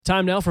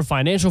Time now for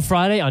Financial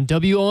Friday on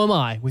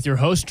WOMI with your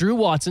host, Drew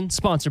Watson,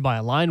 sponsored by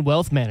Aligned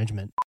Wealth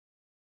Management.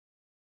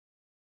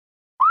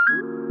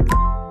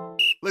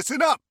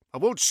 Listen up. I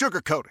won't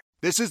sugarcoat it.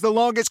 This is the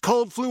longest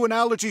cold, flu, and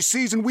allergy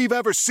season we've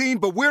ever seen,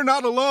 but we're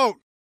not alone.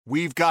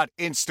 We've got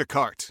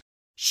Instacart.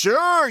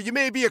 Sure, you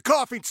may be a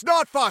coughing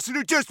snot faucet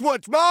who just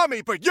wants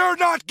mommy, but you're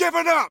not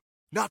giving up.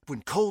 Not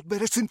when cold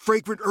medicine,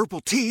 fragrant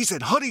herbal teas,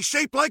 and honey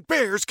shaped like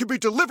bears can be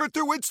delivered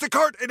through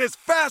Instacart in as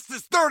fast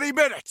as 30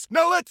 minutes.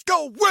 Now let's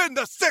go win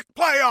the sick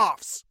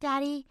playoffs.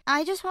 Daddy,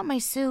 I just want my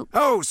soup.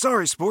 Oh,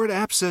 sorry, Sport.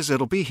 App says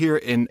it'll be here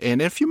in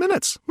a few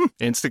minutes.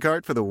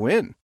 Instacart for the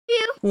win.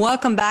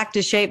 Welcome back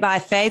to Shaped by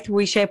Faith.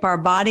 We shape our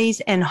bodies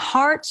and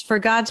hearts for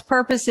God's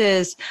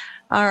purposes.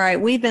 All right,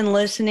 we've been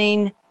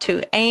listening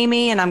to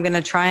Amy, and I'm going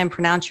to try and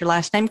pronounce your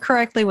last name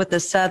correctly with the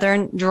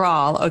Southern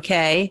drawl,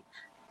 okay?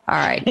 All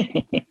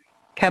right.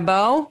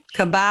 Cabot?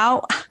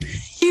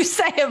 You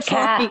say it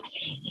for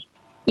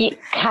me.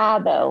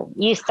 Cabo.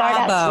 You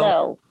start out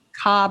slow.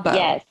 Cabo.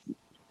 Yes.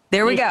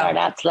 There we go. Start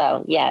out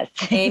slow. Yes.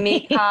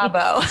 Amy Cabo.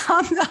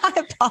 I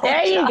apologize.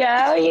 There you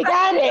go. You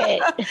got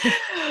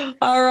it.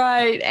 All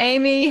right.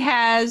 Amy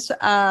has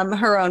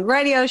her own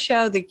radio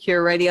show, The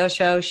Cure Radio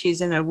Show.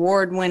 She's an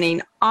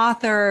award-winning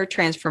author,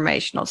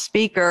 transformational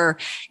speaker,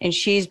 and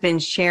she's been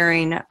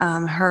sharing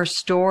her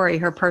story,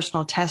 her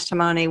personal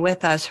testimony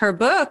with us. Her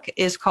book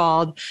is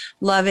called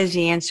Love is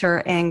the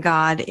Answer and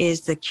God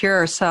is the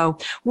Cure. So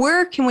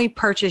where can we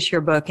purchase your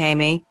book,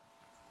 Amy?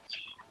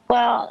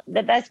 Well,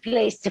 the best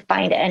place to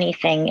find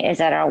anything is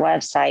at our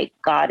website,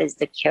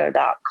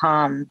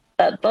 godisthecure.com.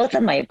 But both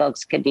of my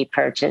books could be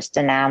purchased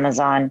in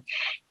Amazon.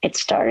 It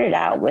started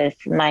out with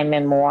my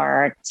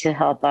memoir to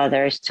help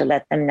others, to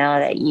let them know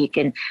that you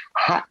can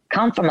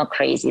come from a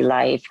crazy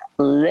life,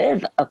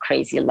 live a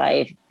crazy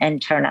life,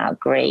 and turn out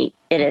great.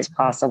 It is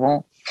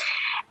possible.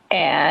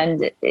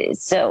 And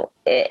so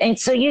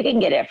you can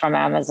get it from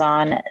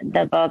Amazon,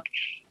 the book.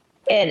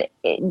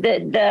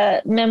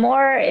 The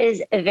memoir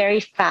is a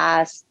very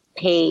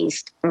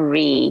fast-paced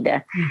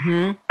read,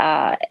 and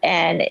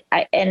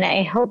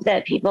I hope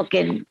that people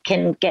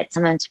can get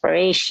some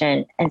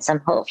inspiration and some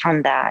hope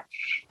from that.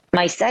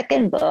 My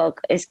second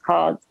book is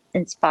called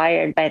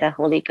Inspired by the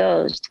Holy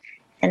Ghost,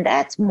 and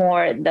that's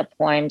more the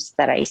poems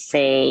that I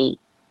say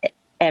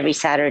every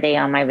Saturday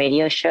on my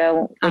radio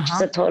show, which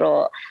is a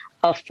total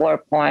of 4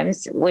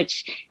 poems,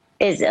 which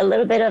is a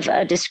little bit of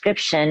a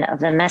description of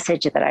the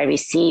message that I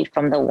received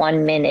from the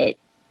 1 minute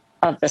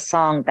of the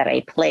song that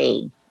I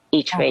play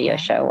each radio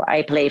show.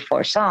 I play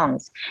 4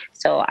 songs.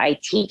 So I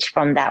teach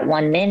from that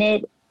 1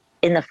 minute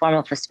in the form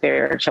of a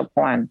spiritual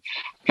poem.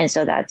 And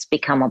so that's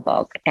become a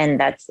book.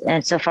 And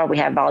so far we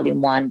have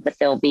volume 1, but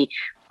there'll be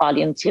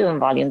volume 2 and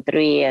volume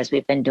 3 as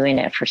we've been doing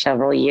it for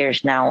several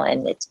years now.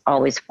 And it's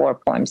always 4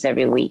 poems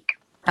every week.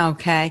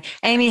 Okay.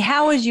 Amy,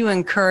 how would you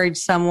encourage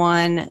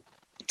someone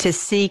to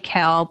seek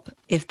help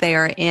if they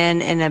are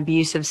in an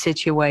abusive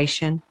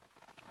situation?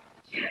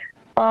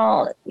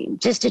 Well,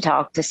 just to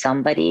talk to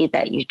somebody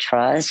that you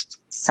trust,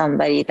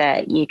 somebody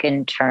that you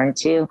can turn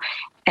to.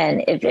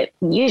 And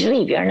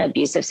usually if you're in an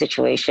abusive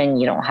situation,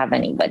 you don't have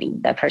anybody.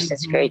 That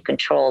person's very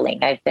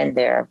controlling. I've been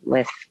there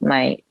with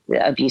my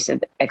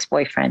abusive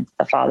ex-boyfriend,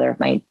 the father of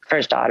my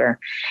first daughter.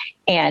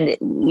 And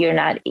you're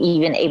not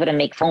even able to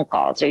make phone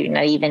calls, or you're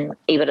not even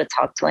able to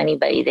talk to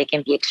anybody. They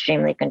can be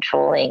extremely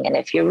controlling. And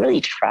if you're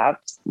really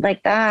trapped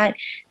like that,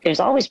 there's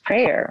always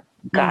prayer.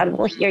 God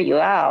will hear you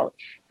out.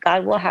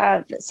 God will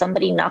have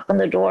somebody knock on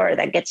the door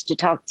that gets to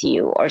talk to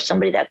you, or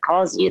somebody that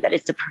calls you that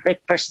is the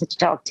perfect person to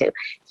talk to.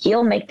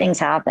 He'll make things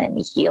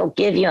happen. He'll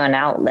give you an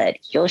outlet.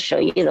 He'll show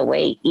you the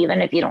way,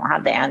 even if you don't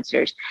have the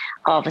answers.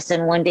 All of a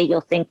sudden, one day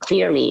you'll think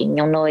clearly and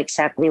you'll know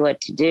exactly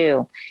what to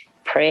do.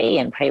 Pray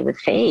and pray with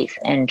faith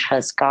and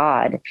trust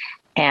God.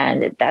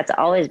 And that's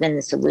always been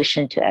the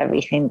solution to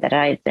everything that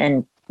I've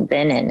been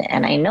in.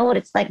 And I know what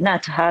it's like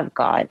not to have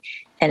God.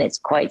 And it's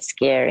quite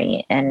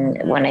scary.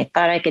 And when I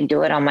thought I could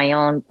do it on my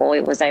own,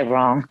 boy, was I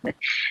wrong. And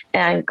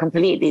I'm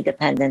completely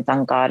dependent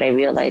on God. I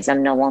realize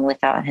I'm no one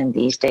without him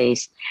these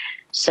days.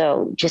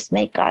 So just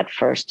make God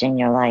first in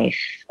your life,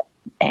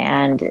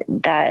 and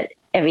that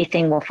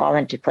everything will fall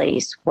into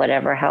place.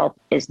 Whatever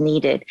help is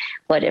needed,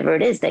 whatever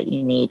it is that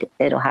you need,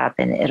 it'll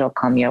happen. It'll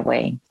come your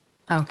way.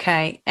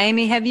 Okay.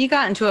 Amy, have you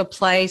gotten to a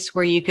place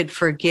where you could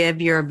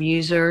forgive your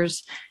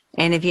abusers?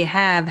 And if you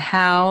have,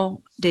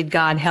 how did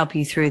God help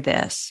you through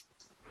this?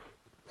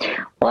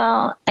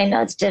 Well, I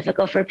know it's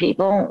difficult for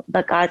people,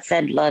 but God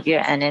said, love your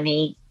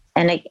enemy.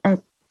 And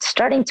I'm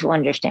starting to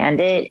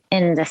understand it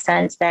in the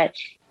sense that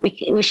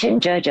we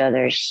shouldn't judge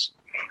others.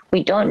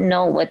 We don't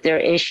know what their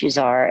issues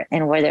are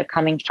and where they're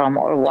coming from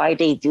or why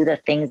they do the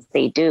things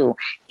they do,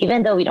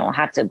 even though we don't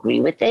have to agree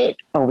with it,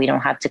 or we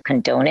don't have to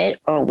condone it,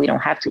 or we don't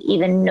have to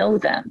even know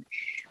them.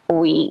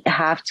 We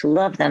have to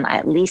love them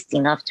at least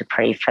enough to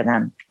pray for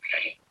them.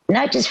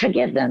 Not just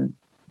forgive them,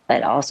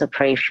 but also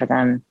pray for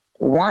them.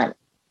 Want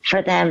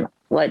for them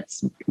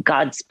what's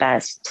God's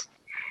best,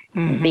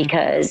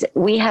 because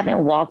we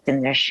haven't walked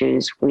in their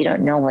shoes. We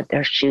don't know what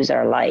their shoes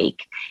are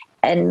like.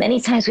 And many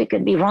times we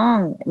could be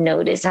wrong.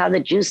 Notice how the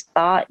Jews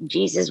thought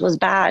Jesus was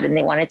bad and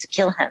they wanted to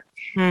kill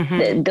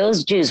him.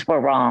 Those Jews were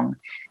wrong.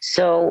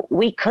 So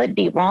we could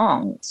be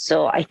wrong.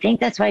 So I think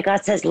that's why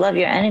God says, love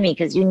your enemy,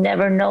 because you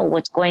never know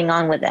what's going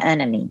on with the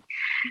enemy.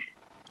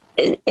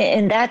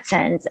 In that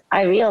sense,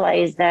 I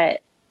realized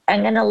that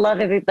I'm going to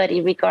love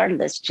everybody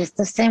regardless, just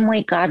the same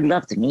way God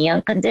loved me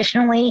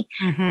unconditionally.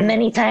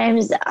 Many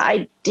times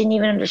I didn't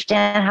even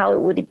understand how it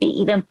would be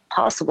even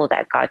possible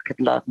that God could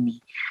love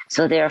me.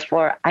 So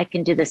therefore, I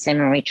can do the same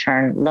in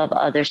return, love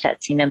others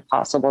that seem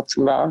impossible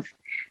to love.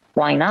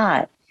 Why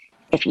not?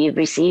 If you've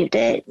received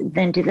it,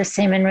 then do the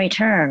same in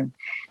return.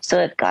 So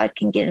if God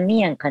can give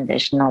me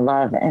unconditional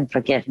love and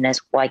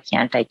forgiveness, why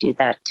can't I do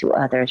that to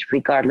others,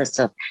 regardless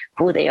of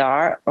who they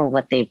are or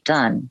what they've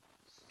done?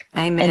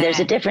 Amen. And there's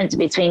a difference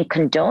between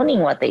condoning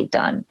what they've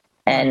done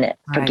and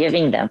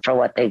forgiving them for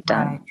what they've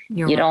done.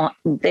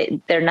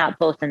 They're not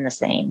both in the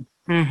same.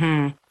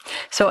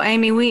 So,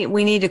 Amy,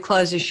 we need to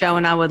close the show,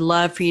 and I would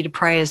love for you to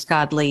pray as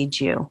God leads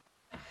you.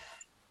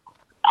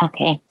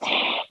 Okay.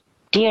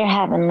 Dear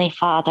Heavenly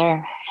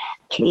Father,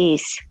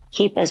 please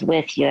keep us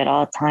with you at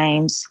all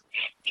times.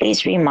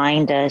 Please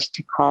remind us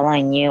to call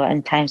on you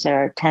in times that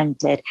are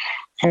tempted.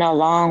 And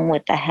along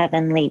with the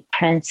heavenly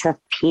Prince of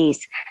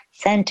Peace,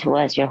 send to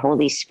us your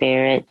Holy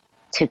Spirit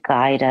to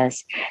guide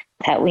us,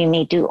 that we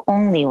may do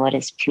only what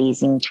is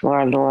pleasing to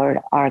our Lord,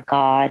 our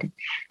God,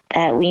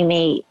 that we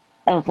may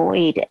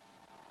avoid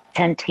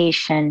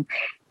temptation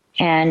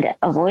and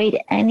avoid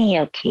any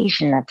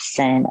occasion of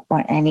sin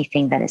or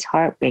anything that is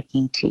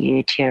heartbreaking to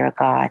you, dear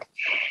God.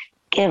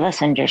 Give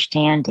us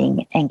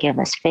understanding and give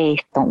us faith.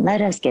 Don't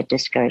let us get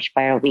discouraged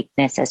by our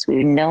weakness, as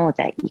we know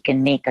that you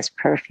can make us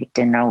perfect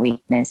in our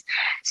weakness.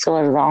 So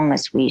as long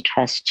as we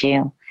trust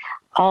you,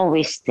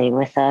 always stay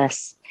with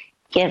us.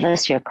 Give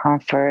us your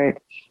comfort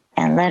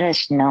and let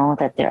us know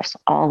that there's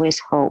always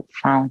hope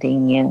found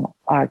in you,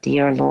 our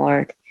dear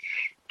Lord,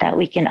 that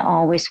we can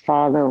always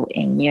follow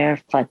in your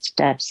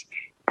footsteps,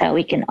 that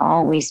we can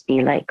always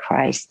be like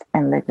Christ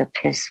and live a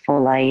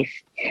peaceful life,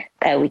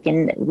 that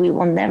we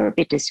will never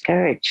be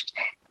discouraged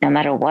no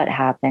matter what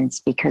happens,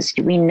 because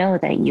we know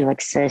that you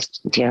exist,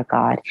 dear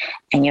God,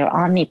 and you're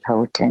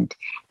omnipotent,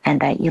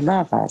 and that you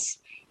love us,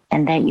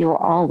 and that you will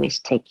always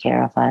take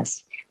care of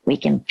us. We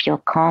can feel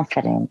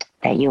confident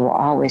that you will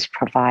always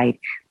provide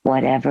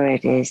whatever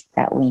it is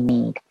that we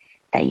need,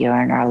 that you're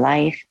in our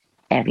life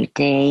every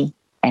day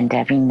and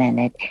every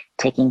minute,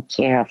 taking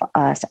care of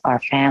us, our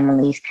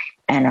families,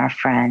 and our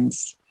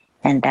friends,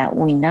 and that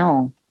we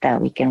know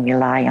that we can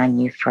rely on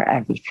you for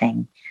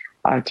everything.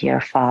 Our dear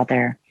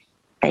Father,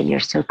 that you're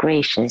so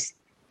gracious,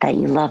 that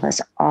you love us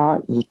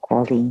all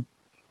equally,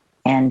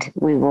 and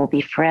we will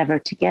be forever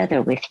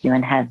together with you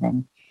in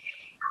heaven.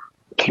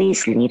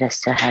 Please lead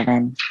us to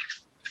heaven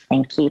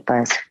and keep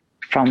us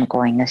from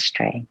going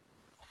astray.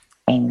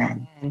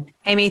 Amen.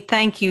 Amy,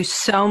 thank you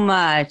so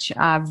much.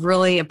 I've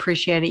really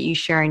appreciated you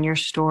sharing your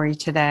story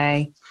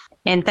today.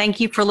 And thank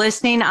you for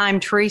listening.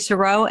 I'm Teresa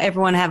Rowe.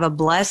 Everyone have a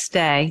blessed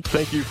day.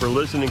 Thank you for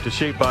listening to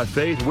Shaped by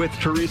Faith with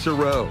Teresa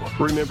Rowe.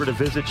 Remember to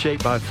visit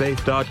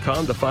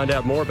shapedbyfaith.com to find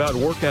out more about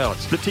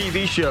workouts, the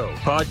TV show,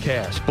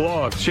 podcasts,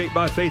 blogs, Shaped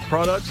by Faith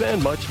products,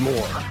 and much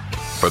more.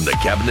 From the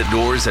Cabinet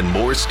Doors and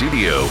More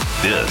studio,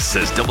 this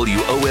is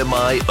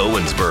WOMI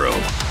Owensboro.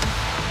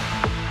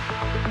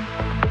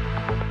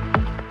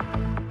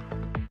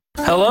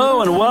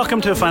 Hello and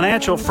welcome to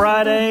Financial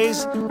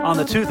Fridays on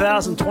the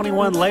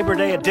 2021 Labor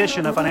Day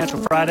edition of Financial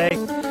Friday,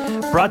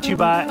 brought to you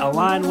by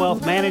Align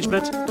Wealth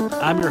Management.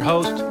 I'm your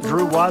host,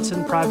 Drew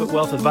Watson, Private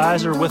Wealth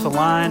Advisor with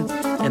Align.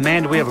 And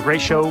man, do we have a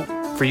great show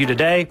for you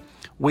today.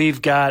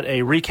 We've got a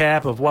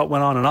recap of what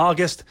went on in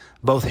August,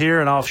 both here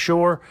and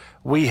offshore.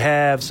 We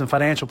have some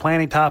financial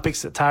planning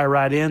topics that tie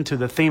right into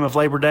the theme of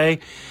Labor Day.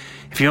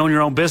 If you own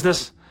your own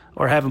business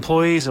or have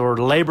employees or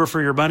labor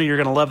for your money, you're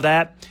going to love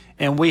that.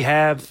 And we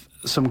have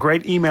some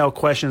great email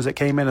questions that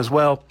came in as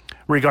well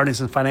regarding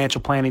some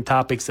financial planning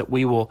topics that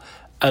we will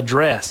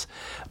address.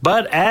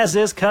 But as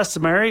is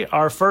customary,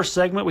 our first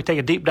segment, we take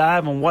a deep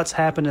dive on what's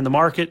happened in the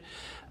market.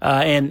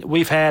 And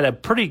we've had a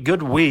pretty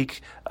good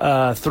week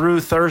through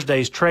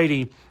Thursday's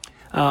trading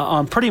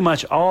on pretty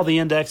much all the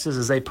indexes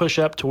as they push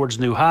up towards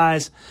new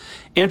highs.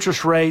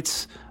 Interest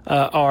rates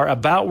are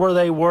about where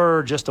they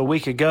were just a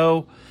week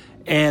ago.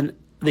 And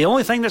the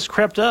only thing that's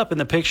crept up in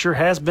the picture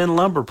has been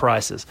lumber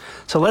prices.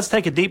 So let's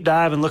take a deep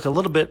dive and look a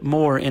little bit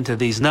more into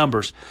these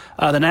numbers.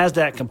 The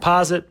NASDAQ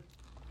composite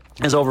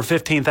is over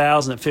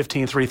 15,000 at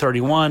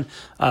 15,331.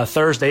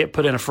 Thursday, it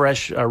put in a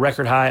fresh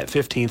record high at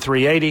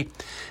 15,380.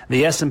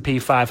 The S&P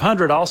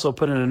 500 also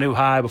put in a new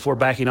high before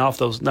backing off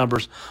those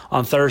numbers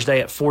on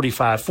Thursday at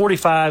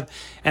 45.45.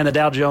 And the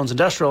Dow Jones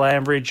Industrial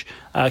Average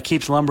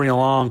keeps lumbering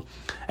along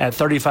at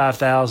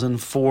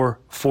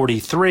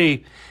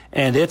 35,443.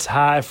 And its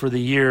high for the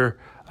year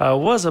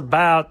was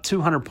about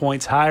 200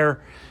 points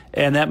higher,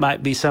 and that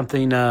might be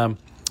something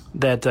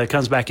that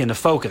comes back into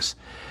focus.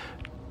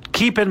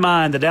 Keep in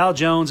mind the Dow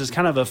Jones is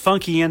kind of a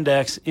funky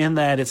index in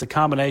that it's a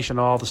combination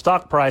of all the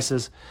stock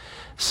prices.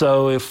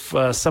 So if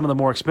some of the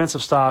more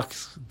expensive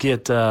stocks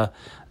get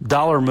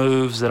dollar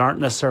moves that aren't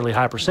necessarily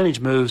high percentage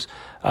moves,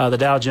 the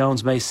Dow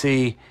Jones may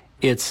see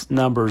its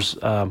numbers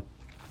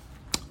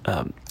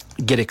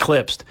get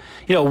eclipsed.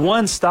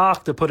 One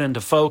stock to put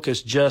into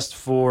focus just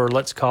for,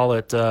 let's call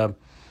it,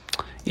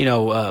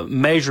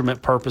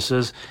 measurement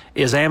purposes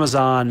is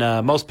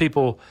Amazon. Most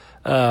people,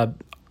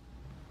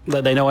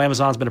 they know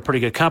Amazon's been a pretty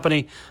good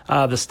company.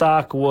 The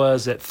stock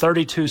was at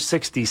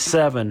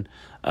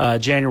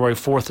 $32.67 January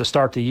 4th to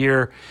start the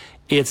year.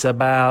 It's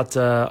about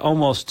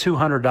almost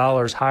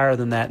 $200 higher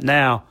than that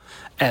now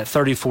at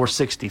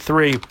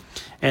 $34.63.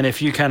 And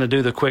if you kind of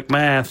do the quick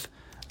math,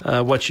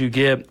 what you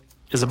get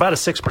is about a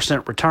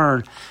 6%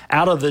 return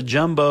out of the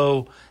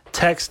jumbo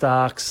tech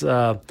stocks.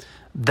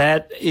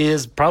 That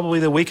is probably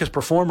the weakest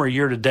performer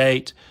year to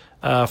date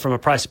from a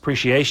price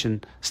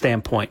appreciation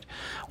standpoint.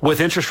 With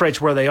interest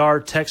rates where they are,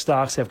 tech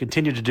stocks have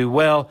continued to do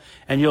well,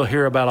 and you'll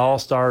hear about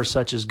all-stars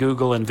such as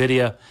Google,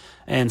 NVIDIA,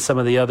 and some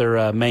of the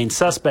other main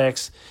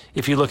suspects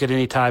if you look at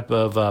any type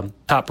of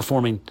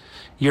top-performing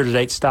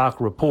year-to-date stock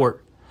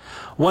report.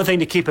 One thing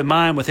to keep in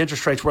mind with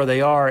interest rates where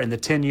they are and the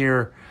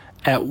 10-year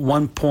at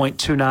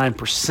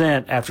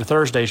 1.29% after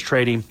Thursday's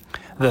trading,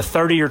 the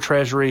 30-year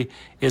Treasury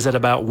is at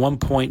about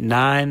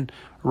 1.9,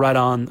 right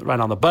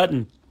on the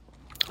button.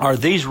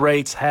 These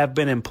rates have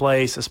been in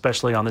place,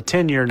 especially on the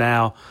 10-year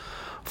now,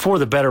 for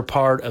the better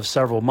part of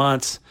several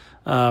months,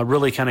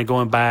 really kind of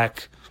going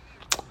back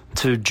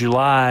to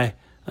July.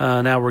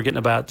 Now we're getting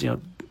about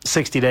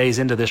 60 days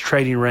into this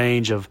trading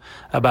range of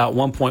about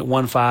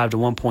 1.15 to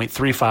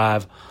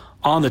 1.35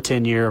 on the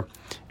 10-year.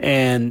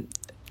 And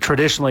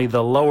traditionally,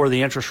 the lower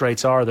the interest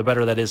rates are, the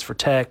better that is for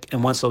tech.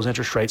 And once those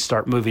interest rates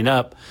start moving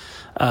up,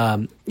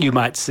 you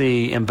might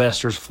see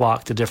investors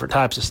flock to different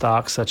types of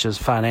stocks, such as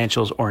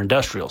financials or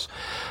industrials.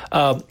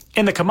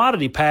 In the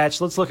commodity patch,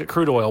 let's look at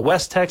crude oil.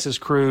 West Texas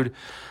crude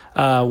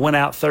went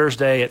out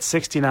Thursday at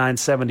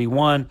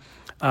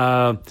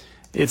 $69.71.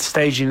 It's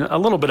staging a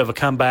little bit of a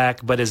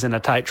comeback, but is in a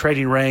tight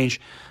trading range.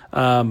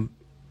 Mid-August,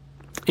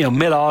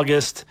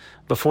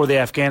 before the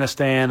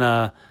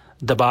Afghanistan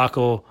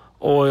debacle,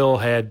 oil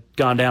had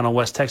gone down on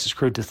West Texas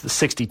crude to the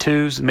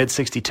 62s,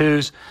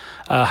 mid-62s,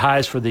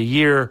 highs for the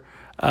year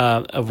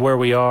of where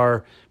we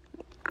are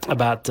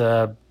about,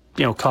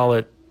 call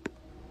it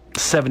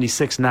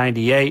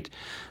 76.98.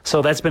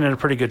 So that's been in a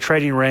pretty good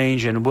trading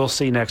range, and we'll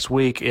see next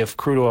week if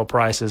crude oil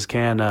prices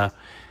can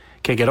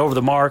get over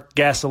the mark.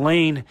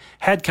 Gasoline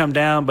had come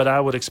down, but I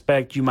would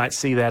expect you might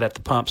see that at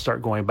the pump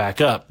start going back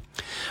up.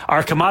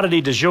 Our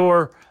commodity du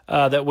jour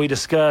that we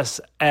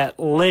discuss at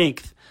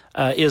length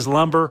is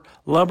lumber.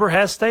 Lumber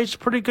has staged a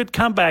pretty good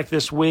comeback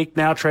this week,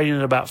 now trading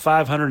at about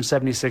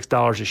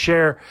 $576 a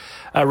share.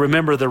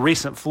 Remember, the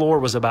recent floor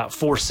was about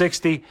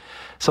 $460.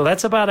 So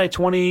that's about a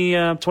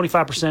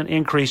 25%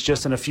 increase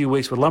just in a few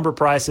weeks with lumber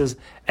prices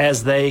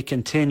as they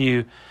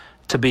continue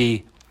to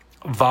be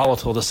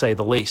volatile, to say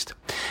the least.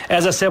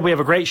 As I said, we have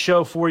a great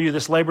show for you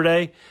this Labor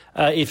Day.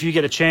 If you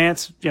get a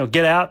chance,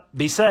 get out,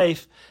 be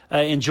safe,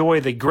 enjoy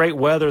the great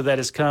weather that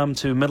has come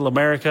to Middle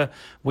America.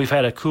 We've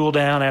had a cool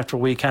down after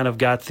we kind of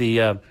got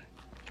the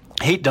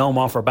heat dome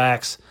off our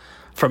backs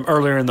from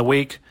earlier in the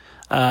week.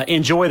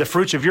 Enjoy the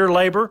fruits of your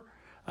labor,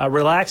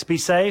 relax, be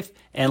safe,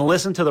 and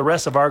listen to the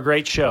rest of our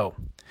great show.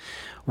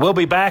 We'll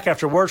be back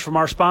after words from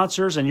our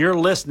sponsors, and you're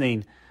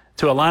listening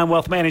to Align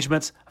Wealth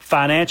Management's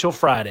Financial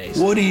Fridays.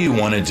 What do you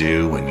want to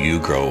do when you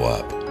grow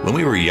up? When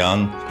we were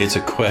young, it's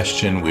a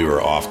question we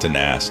were often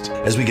asked.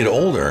 As we get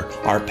older,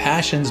 our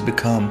passions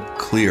become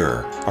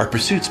clearer, our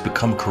pursuits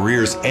become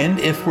careers, and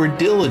if we're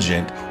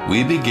diligent,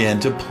 we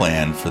begin to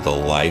plan for the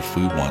life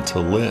we want to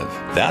live.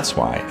 That's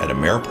why at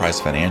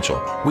Ameriprise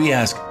Financial, we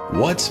ask,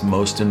 what's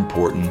most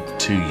important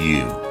to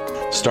you?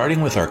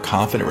 Starting with our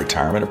Confident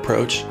Retirement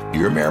approach,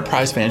 your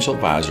Ameriprise Financial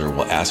Advisor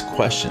will ask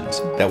questions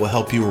that will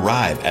help you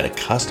arrive at a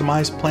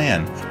customized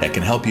plan that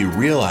can help you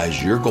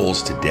realize your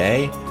goals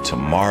today,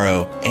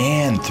 tomorrow,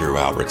 and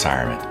throughout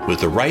retirement. With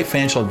the right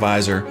financial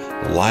advisor,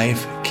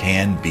 life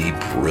can be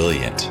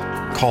brilliant.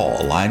 Call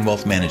Align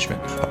Wealth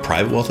Management, a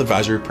private wealth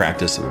advisory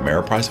practice of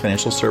Ameriprise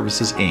Financial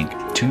Services,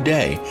 Inc.,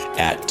 today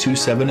at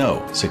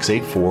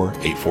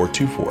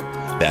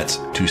 270-684-8424. That's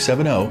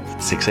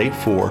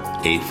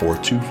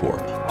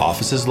 270-684-8424.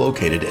 Office is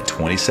located at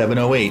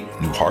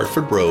 2708 New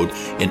Hartford Road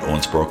in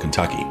Owensboro,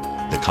 Kentucky.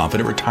 The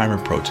Confident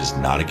Retirement approach is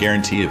not a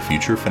guarantee of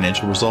future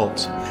financial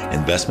results.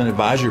 Investment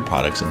advisory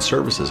products and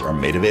services are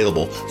made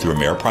available through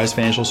Ameriprise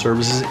Financial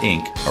Services,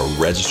 Inc., a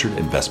registered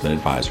investment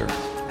advisor.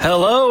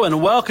 Hello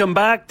and welcome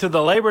back to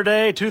the Labor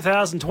Day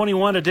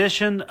 2021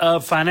 edition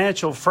of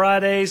Financial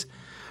Fridays,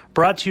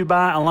 brought to you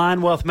by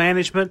Align Wealth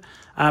Management.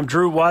 I'm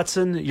Drew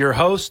Watson, your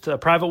host, a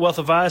private wealth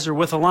advisor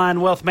with Align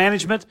Wealth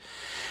Management.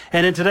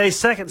 And in today's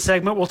second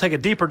segment, we'll take a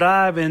deeper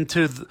dive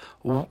into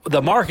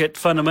the market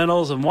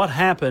fundamentals and what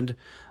happened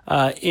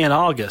in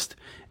August.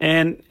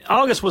 And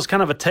August was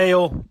kind of a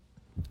tale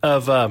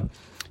of, the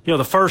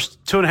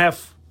first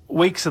 2.5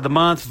 weeks of the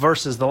month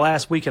versus the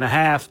last week and a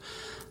half.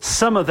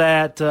 Some of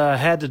that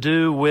had to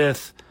do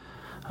with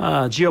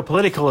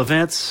geopolitical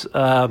events.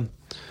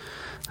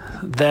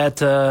 that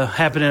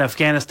happened in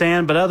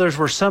Afghanistan, but others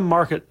were some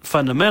market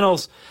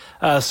fundamentals.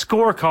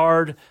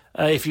 Scorecard,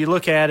 if you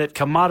look at it,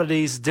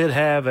 commodities did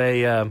have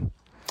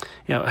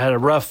had a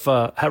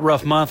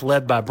rough month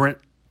led by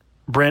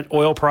Brent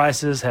oil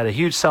prices, had a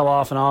huge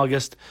sell-off in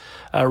August,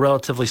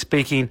 relatively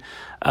speaking.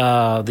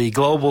 The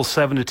global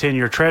 7 to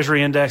 10-year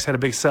Treasury index had a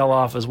big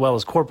sell-off, as well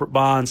as corporate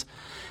bonds.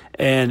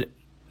 And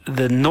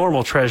the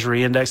normal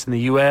Treasury index in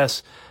the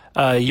U.S.,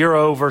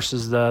 euro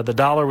versus the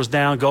dollar was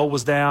down, gold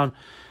was down.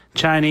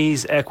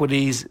 Chinese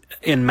equities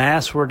en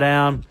masse were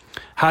down.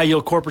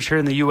 High-yield corporates here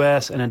in the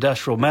U.S. and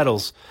industrial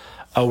metals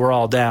were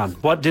all down.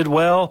 What did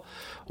well?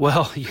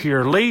 Well,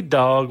 your lead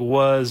dog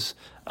was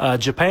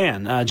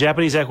Japan.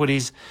 Japanese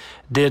equities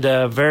did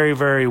very,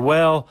 very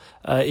well.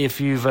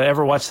 If you've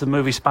ever watched the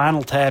movie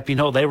Spinal Tap, you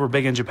know they were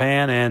big in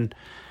Japan,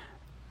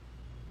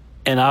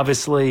 and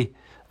obviously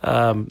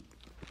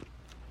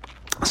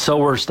so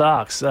were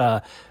stocks.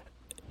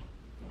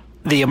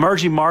 The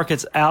emerging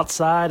markets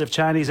outside of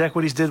Chinese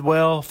equities did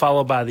well,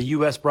 followed by the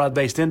U.S.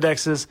 broad-based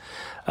indexes,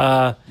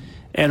 and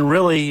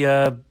really,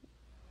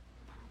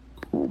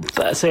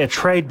 say a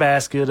trade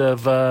basket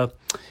of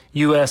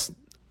U.S.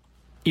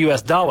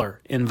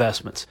 dollar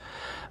investments.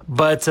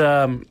 But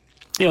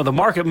the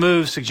market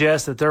moves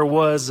suggest that there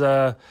was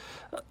a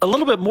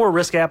little bit more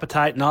risk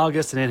appetite in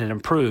August, and it had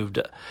improved.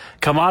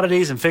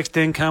 Commodities and fixed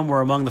income were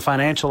among the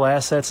financial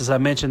assets, as I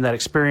mentioned, that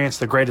experienced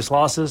the greatest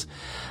losses.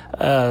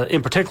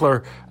 In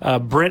particular,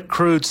 Brent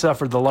crude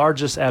suffered the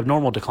largest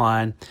abnormal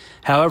decline.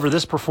 However,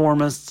 this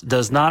performance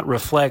does not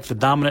reflect the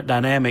dominant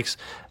dynamics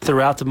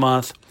throughout the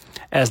month,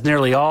 as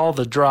nearly all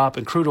the drop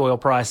in crude oil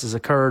prices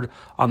occurred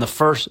on the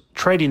first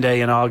trading day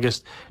in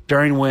August,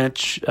 during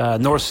which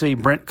North Sea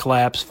Brent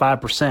collapsed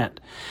 5%.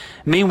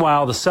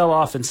 Meanwhile, the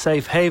sell-off in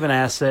safe haven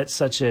assets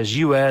such as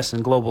U.S.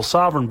 and global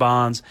sovereign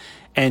bonds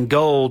and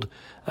gold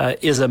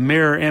is a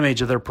mirror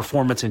image of their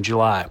performance in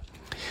July.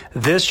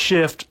 This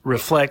shift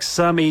reflects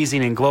some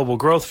easing in global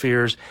growth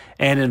fears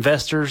and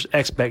investors'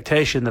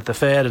 expectation that the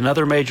Fed and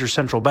other major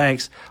central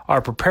banks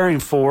are preparing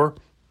for,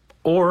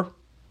 or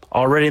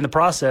already in the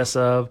process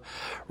of,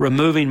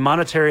 removing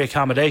monetary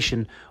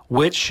accommodation,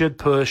 which should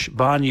push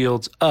bond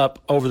yields up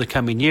over the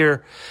coming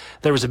year.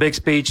 There was a big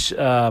speech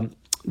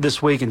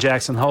this week in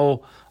Jackson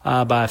Hole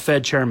by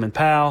Fed Chairman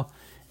Powell,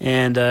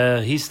 and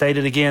he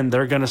stated again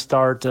they're going to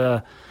start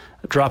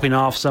dropping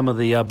off some of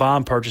the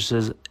bond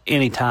purchases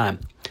anytime.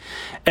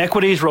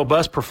 Equities'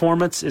 robust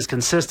performance is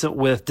consistent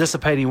with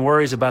dissipating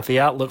worries about the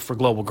outlook for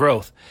global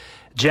growth.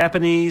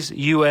 Japanese,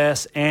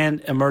 U.S.,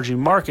 and emerging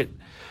market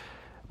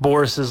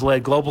bourses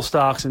led global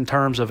stocks in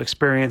terms of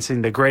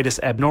experiencing the greatest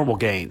abnormal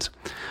gains.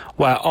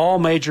 While all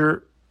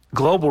major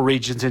global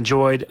regions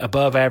enjoyed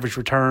above-average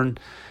return,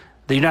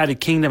 the United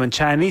Kingdom and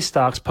Chinese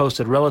stocks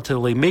posted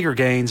relatively meager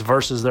gains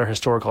versus their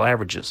historical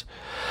averages.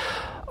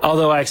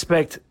 Although I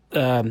expect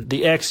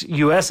the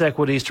ex-U.S.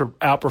 equities to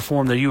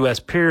outperform their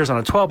U.S. peers on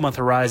a 12-month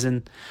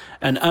horizon,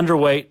 an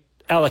underweight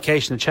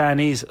allocation of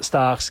Chinese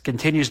stocks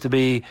continues to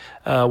be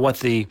what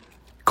the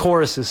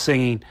chorus is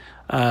singing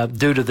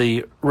due to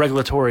the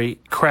regulatory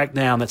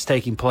crackdown that's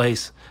taking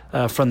place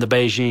from the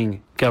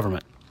Beijing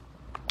government.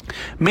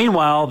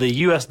 Meanwhile, the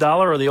U.S.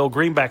 dollar, or the old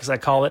greenback as I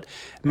call it,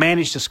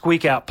 managed to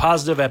squeak out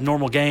positive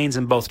abnormal gains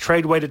in both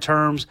trade-weighted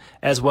terms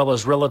as well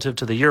as relative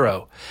to the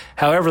euro.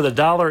 However, the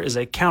dollar is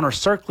a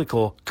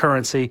counter-cyclical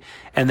currency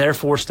and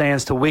therefore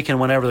stands to weaken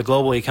whenever the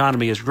global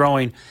economy is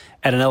growing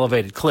at an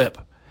elevated clip.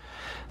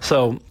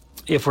 So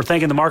if we're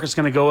thinking the market's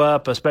going to go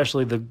up,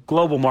 especially the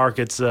global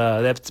markets,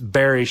 that's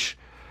bearish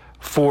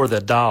for the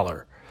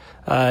dollar.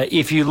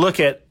 If you look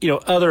at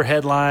other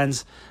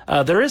headlines,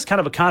 there is kind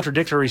of a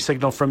contradictory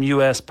signal from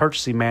U.S.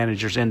 Purchasing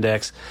Managers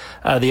Index.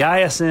 The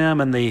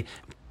ISM and the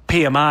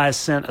PMI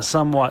sent a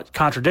somewhat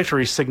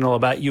contradictory signal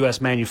about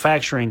U.S.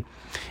 manufacturing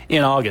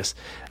in August.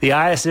 The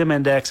ISM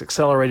index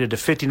accelerated to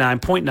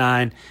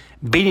 59.9,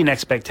 beating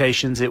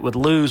expectations it would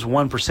lose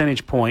 1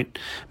 percentage point.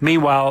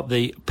 Meanwhile,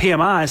 the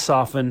PMI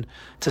softened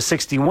to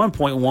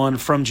 61.1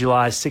 from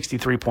July's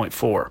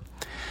 63.4.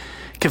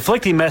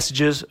 Conflicting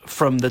messages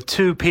from the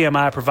two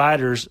PMI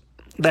providers,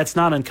 that's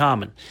not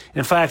uncommon.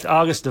 In fact,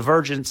 August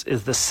divergence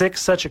is the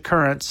sixth such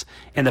occurrence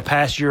in the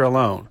past year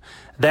alone.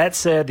 That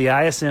said, the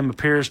ISM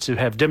appears to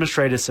have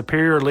demonstrated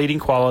superior leading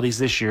qualities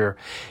this year.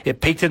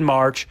 It peaked in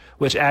March,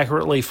 which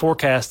accurately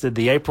forecasted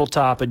the April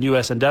top in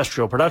U.S.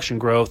 industrial production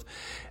growth.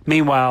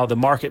 Meanwhile, the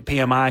market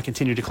PMI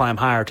continued to climb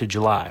higher to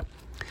July.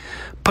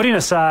 Putting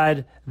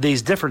aside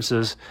these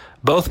differences,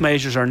 both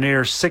measures are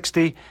near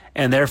 60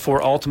 and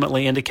therefore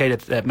ultimately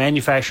indicated that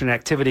manufacturing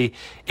activity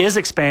is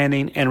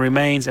expanding and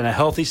remains in a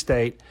healthy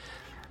state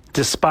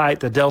despite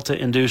the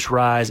Delta-induced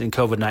rise in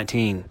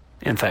COVID-19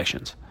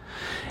 infections.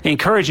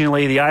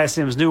 Encouragingly, the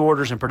ISM's new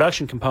orders and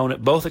production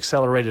component both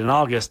accelerated in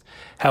August.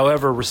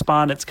 However,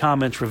 respondents'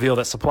 comments reveal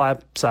that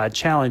supply-side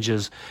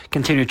challenges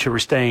continue to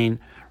restrain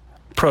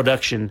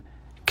production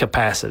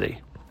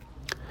capacity.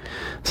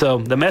 So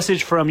the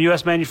message from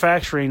U.S.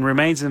 manufacturing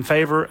remains in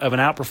favor of an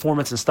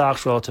outperformance in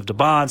stocks relative to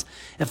bonds.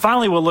 And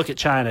finally, we'll look at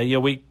China.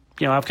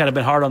 I've kind of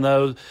been hard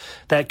on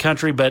that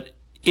country, but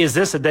is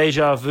this a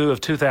deja vu of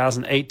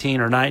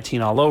 2018 or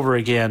 19 all over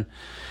again?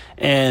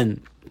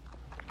 And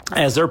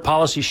as their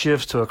policy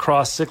shifts to a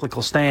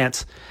cross-cyclical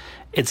stance,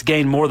 it's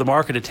gained more of the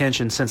market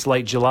attention since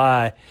late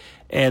July.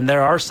 And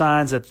there are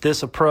signs that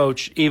this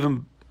approach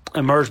even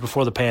emerged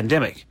before the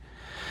pandemic.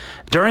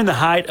 During the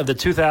height of the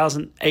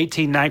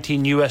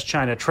 2018-19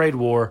 U.S.-China trade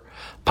war,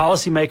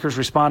 policymakers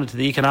responded to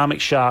the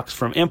economic shocks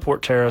from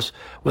import tariffs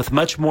with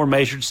much more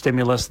measured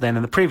stimulus than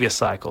in the previous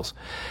cycles.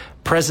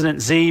 President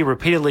Xi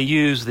repeatedly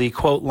used the,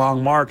 quote,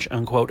 long march,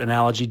 unquote,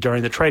 analogy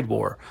during the trade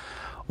war,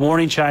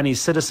 warning Chinese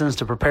citizens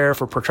to prepare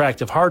for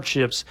protracted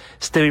hardships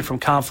stemming from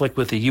conflict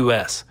with the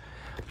U.S.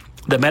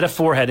 The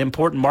metaphor had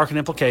important market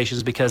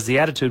implications because the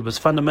attitude was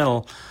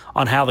fundamental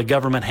on how the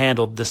government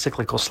handled the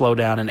cyclical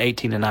slowdown in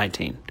 18 and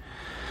 19.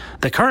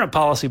 The current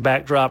policy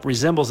backdrop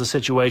resembles the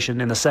situation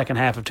in the second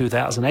half of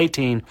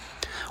 2018,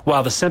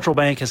 while the central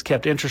bank has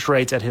kept interest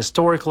rates at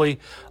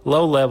historically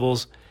low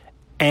levels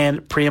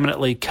and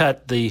preeminently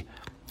cut the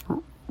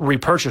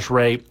repurchase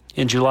rate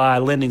in July.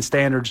 Lending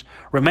standards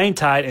remain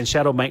tight and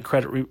shadow bank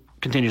credit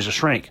continues to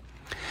shrink.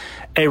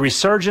 A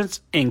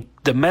resurgence in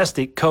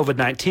domestic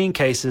COVID-19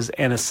 cases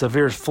and a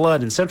severe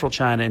flood in central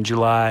China in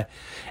July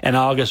and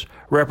August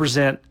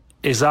represent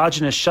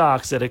exogenous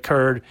shocks that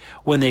occurred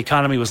when the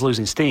economy was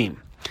losing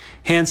steam.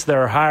 Hence,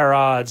 there are higher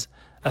odds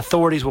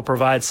authorities will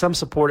provide some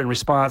support in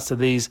response to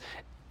these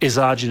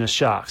exogenous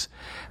shocks.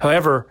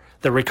 However,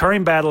 the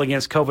recurring battle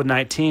against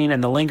COVID-19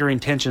 and the lingering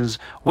tensions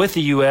with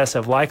the U.S.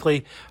 have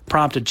likely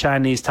prompted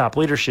Chinese top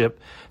leadership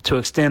to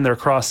extend their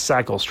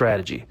cross-cycle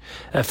strategy.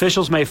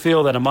 Officials may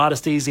feel that a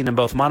modest easing in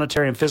both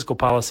monetary and fiscal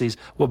policies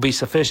will be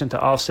sufficient to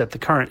offset the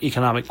current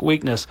economic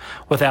weakness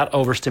without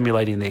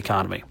overstimulating the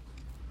economy.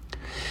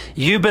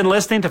 You've been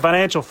listening to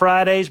Financial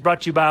Fridays, brought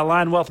to you by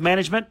Align Wealth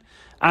Management.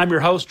 I'm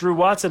your host, Drew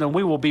Watson, and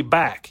we will be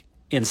back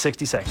in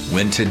 60 seconds.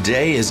 When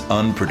today is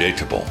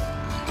unpredictable,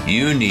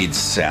 you need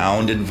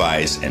sound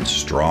advice and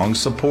strong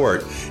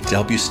support to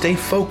help you stay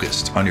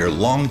focused on your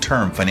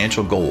long-term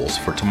financial goals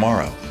for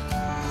tomorrow.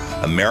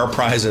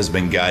 Ameriprise has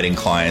been guiding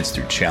clients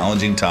through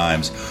challenging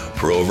times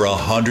for over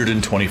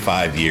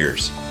 125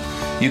 years.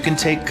 You can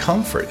take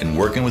comfort in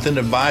working with an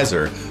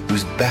advisor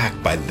who's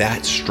backed by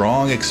that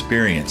strong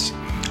experience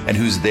and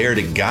who's there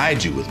to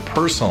guide you with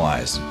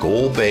personalized,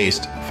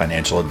 goal-based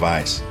financial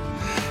advice.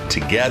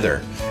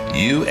 Together,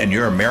 you and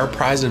your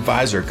Ameriprise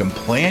advisor can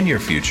plan your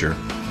future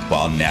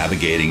while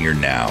navigating your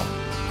now.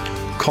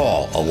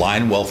 Call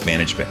Align Wealth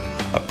Management,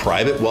 a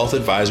private wealth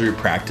advisory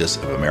practice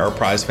of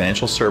Ameriprise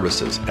Financial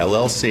Services,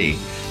 LLC,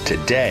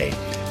 today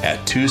at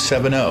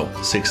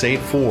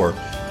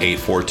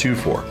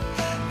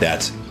 270-684-8424.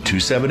 That's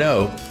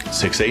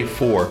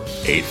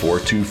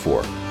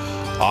 270-684-8424.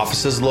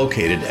 Offices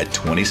located at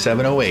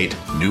 2708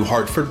 New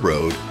Hartford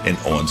Road in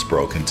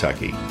Owensboro,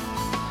 Kentucky.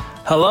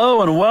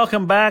 Hello and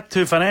welcome back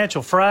to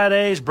Financial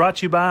Fridays, brought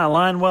to you by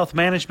Align Wealth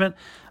Management.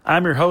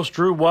 I'm your host,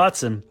 Drew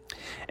Watson,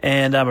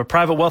 and I'm a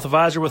private wealth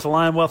advisor with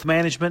Align Wealth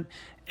Management.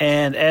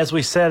 And as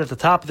we said at the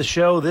top of the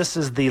show, this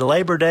is the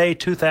Labor Day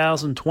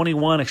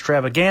 2021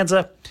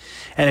 extravaganza.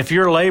 And if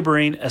you're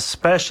laboring,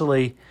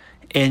 especially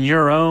in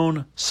your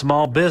own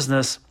small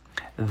business,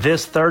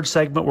 this third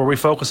segment where we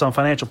focus on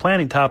financial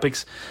planning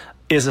topics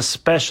is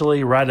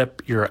especially right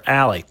up your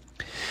alley.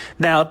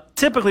 Now,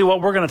 typically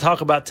what we're going to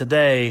talk about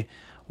today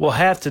will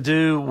have to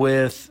do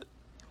with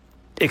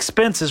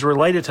expenses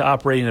related to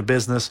operating a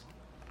business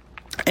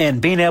and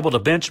being able to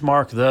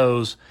benchmark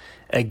those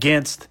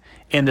against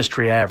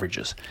industry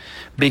averages.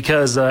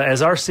 Because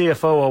as our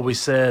CFO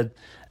always said,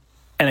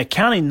 an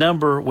accounting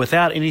number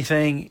without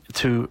anything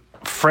to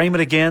frame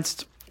it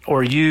against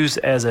or use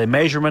as a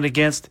measurement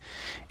against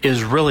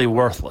is really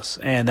worthless.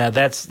 And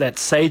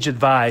that's sage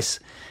advice.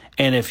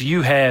 And if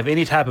you have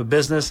any type of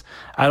business,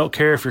 I don't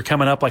care if you're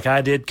coming up like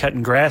I did,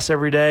 cutting grass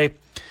every day,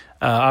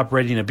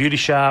 operating a beauty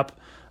shop,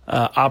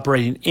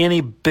 operating any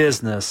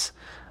business,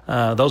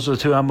 those are the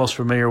two I'm most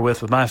familiar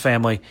with my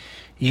family.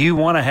 You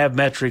want to have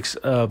metrics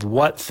of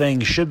what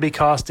things should be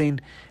costing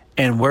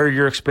and where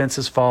your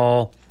expenses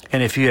fall.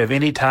 And if you have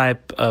any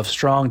type of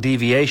strong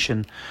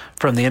deviation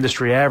from the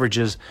industry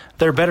averages,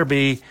 there better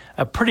be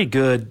a pretty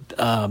good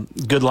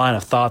line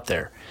of thought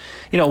there.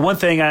 You know, one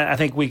thing I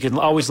think we can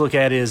always look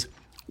at is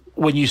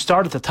when you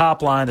start at the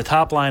top line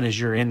is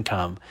your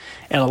income.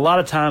 And a lot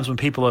of times when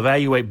people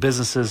evaluate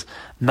businesses,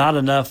 not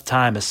enough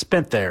time is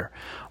spent there.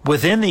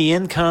 Within the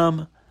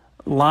income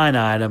line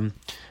item,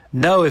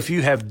 know if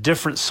you have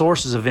different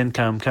sources of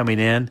income coming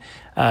in,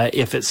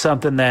 if it's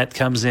something that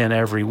comes in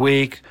every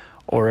week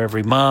or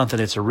every month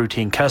and it's a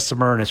routine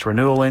customer and it's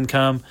renewal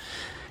income,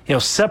 you know,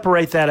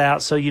 separate that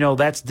out so you know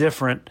that's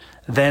different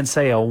than,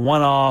 say, a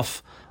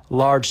one-off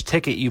large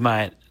ticket you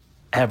might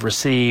have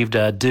received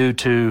due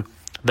to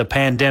the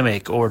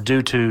pandemic or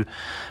due to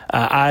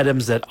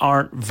items that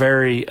aren't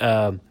very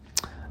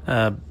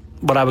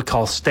what I would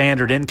call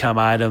standard income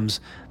items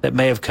that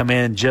may have come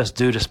in just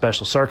due to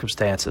special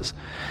circumstances.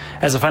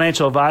 As a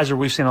financial advisor,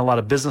 we've seen a lot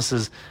of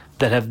businesses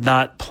that have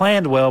not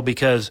planned well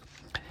because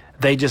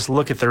they just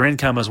look at their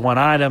income as one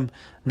item,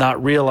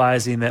 not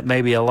realizing that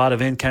maybe a lot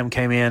of income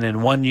came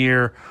in 1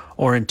 year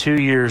or in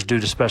 2 years due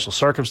to special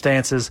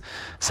circumstances,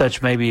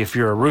 such maybe if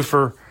you're a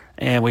roofer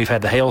and we've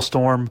had the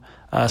hailstorm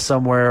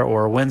somewhere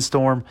or a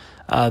windstorm,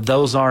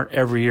 those aren't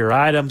every year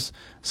items,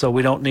 so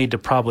we don't need to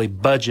probably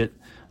budget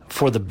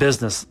for the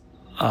business.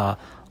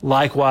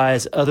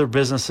 Likewise, other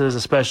businesses,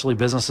 especially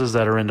businesses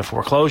that are into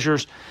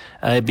foreclosures,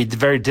 it'd be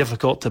very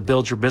difficult to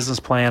build your business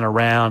plan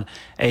around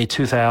a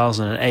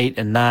 2008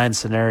 and 9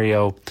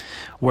 scenario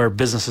where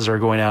businesses are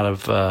going out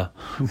of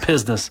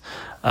business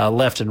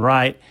left and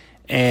right.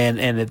 And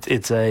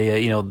it's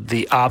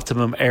the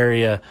optimum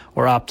area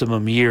or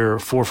optimum year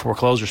for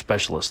foreclosure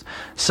specialists.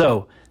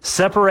 So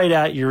separate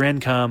out your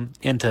income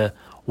into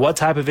what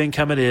type of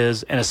income it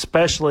is, and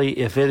especially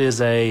if it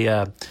is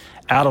a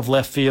out of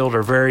left field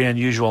or very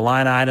unusual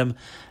line item,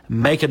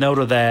 make a note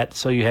of that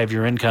so you have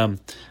your income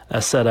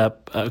set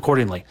up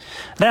accordingly.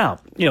 Now,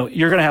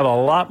 you're going to have a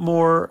lot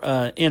more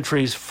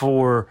entries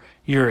for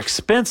your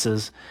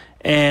expenses.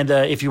 And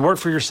if you work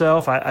for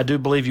yourself, I do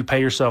believe you pay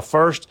yourself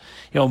first.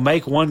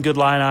 Make one good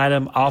line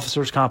item,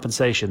 officer's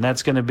compensation.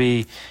 That's going to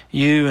be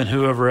you and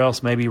whoever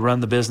else maybe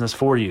run the business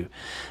for you.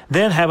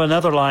 Then have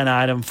another line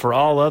item for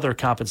all other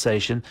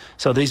compensation.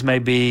 So these may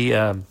be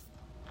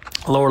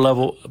lower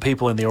level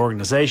people in the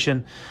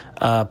organization,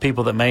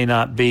 people that may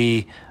not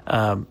be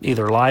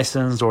either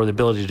licensed or the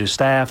ability to do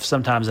staff,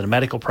 sometimes in a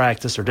medical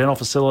practice or dental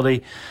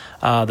facility.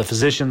 The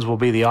physicians will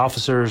be the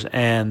officers,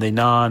 and the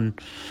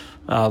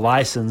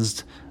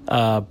non-licensed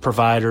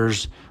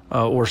providers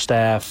or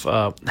staff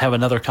have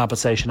another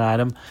compensation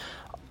item.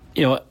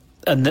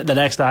 And the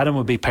next item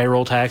would be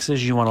payroll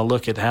taxes. You want to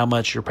look at how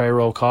much your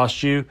payroll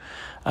costs you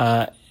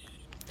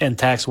and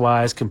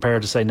tax-wise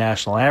compared to, say,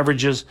 national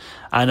averages.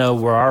 I know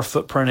where our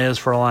footprint is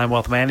for Align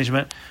Wealth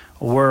Management.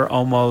 We're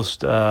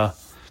almost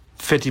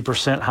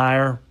 50%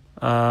 higher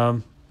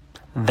than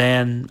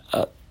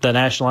the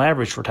national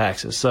average for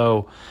taxes.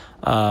 So,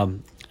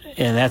 and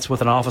that's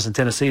with an office in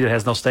Tennessee that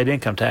has no state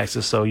income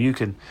taxes. So you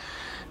can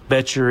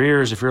bet your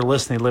ears, if you're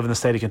listening, live in the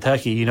state of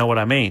Kentucky, you know what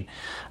I mean.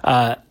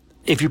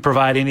 If you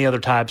provide any other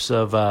types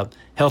of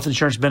health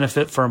insurance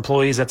benefit for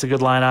employees, that's a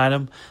good line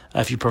item.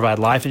 If you provide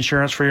life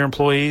insurance for your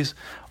employees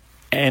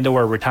and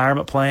or a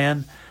retirement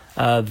plan,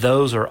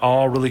 those are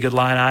all really good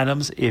line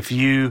items. If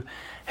you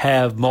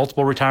have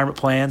multiple retirement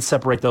plans,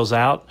 separate those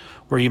out,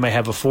 where you may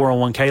have a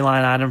 401k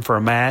line item for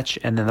a match,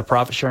 and then the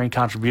profit sharing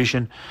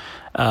contribution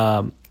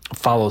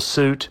follows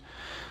suit.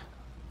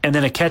 And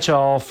then a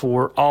catch-all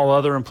for all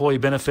other employee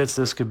benefits.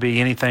 This could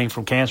be anything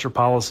from cancer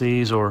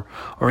policies or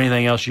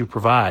anything else you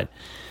provide.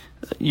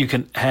 You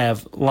can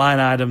have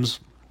line items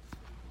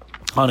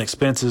on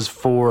expenses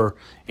for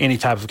any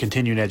type of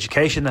continuing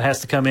education that has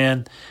to come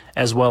in,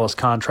 as well as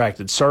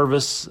contracted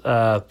service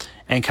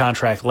and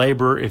contract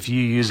labor if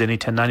you use any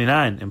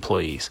 1099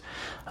 employees.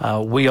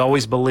 We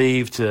always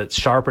believe to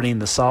sharpening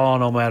the saw,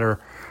 no matter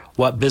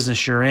what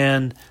business you're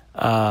in,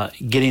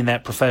 getting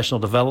that professional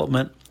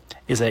development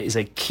is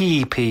a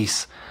key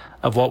piece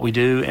of what we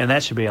do, and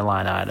that should be a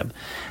line item.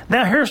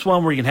 Now, here's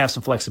one where you can have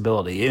some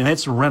flexibility, and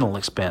it's rental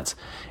expense.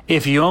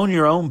 If you own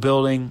your own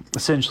building,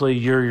 essentially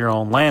you're your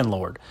own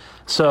landlord.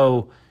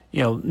 So,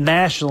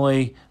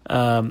 nationally,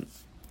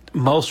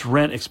 most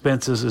rent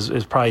expenses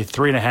is probably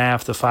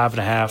 3.5 to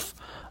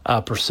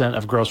 5.5%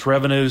 of gross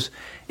revenues.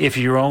 If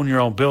you own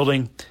your own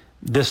building,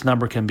 this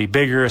number can be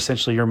bigger.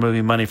 Essentially, you're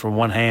moving money from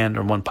one hand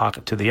or one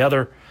pocket to the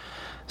other.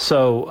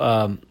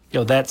 So,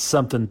 that's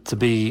something to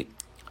be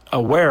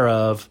aware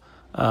of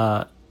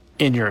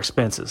in your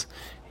expenses.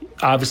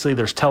 Obviously,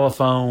 there's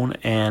telephone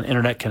and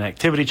internet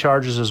connectivity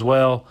charges as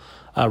well,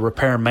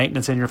 repair and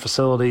maintenance in your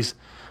facilities,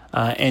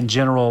 and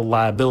general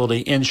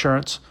liability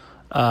insurance.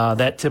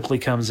 That typically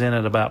comes in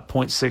at about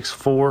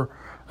 0.64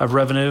 of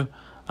revenue.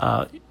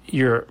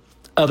 Your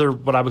other,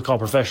 what I would call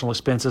professional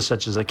expenses,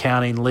 such as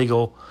accounting,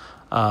 legal,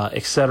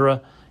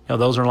 etc.,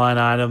 those are line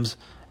items,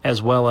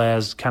 as well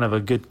as kind of a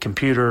good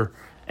computer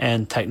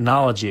and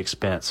technology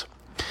expense.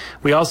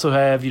 We also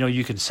have,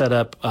 you can set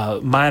up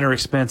minor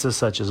expenses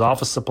such as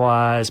office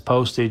supplies,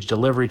 postage,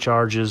 delivery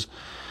charges,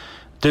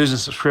 dues and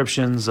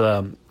subscriptions,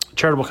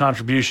 charitable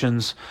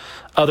contributions,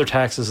 other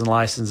taxes and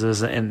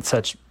licenses, and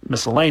such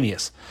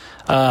miscellaneous.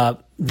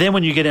 Then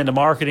when you get into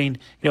marketing,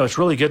 it's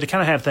really good to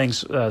kind of have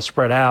things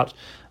spread out.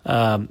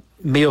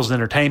 Meals and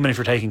entertainment if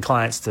you're taking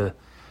clients to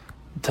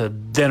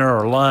dinner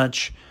or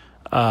lunch,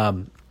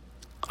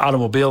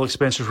 automobile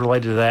expenses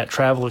related to that,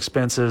 travel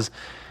expenses,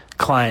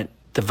 client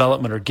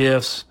development or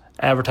gifts,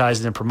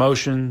 advertising and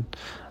promotion.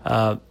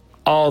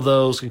 All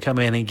those can come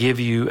in and give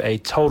you a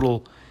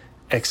total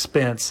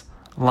expense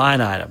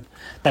line item.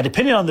 Now,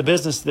 depending on the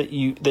business that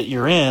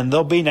you're in,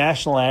 there'll be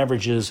national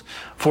averages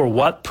for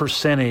what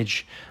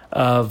percentage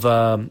of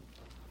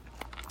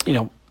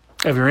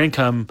your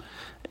income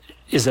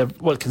is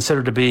what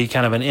considered to be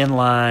kind of an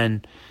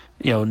inline,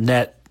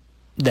 net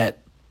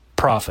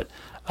profit.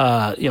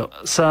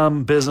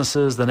 Some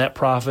businesses, the net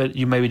profit,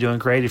 you may be doing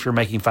great if you're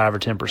making 5 or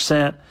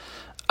 10%.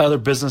 Other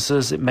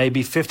businesses, it may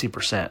be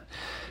 50%.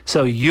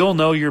 So you'll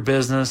know your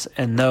business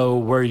and know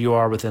where you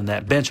are within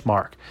that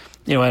benchmark.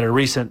 At a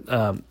recent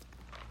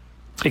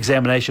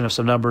examination of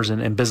some numbers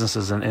in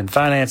businesses and in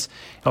finance,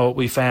 what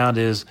we found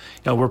is,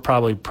 we're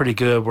probably pretty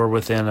good. We're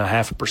within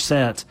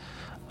 0.5%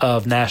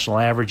 of national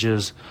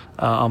averages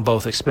on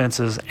both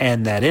expenses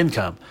and net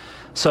income.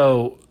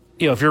 So,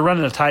 if you're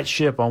running a tight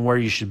ship on where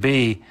you should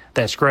be,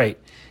 that's great.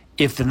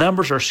 If the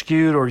numbers are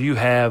skewed or you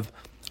have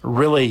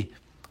really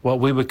what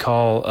we would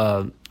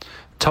call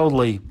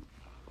totally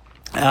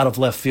out of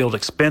left field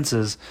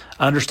expenses,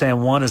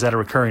 understand, one, is that a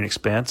recurring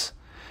expense?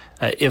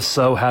 If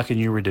so, how can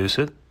you reduce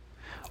it?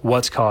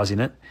 What's causing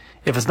it?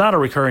 If it's not a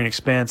recurring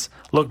expense,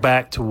 look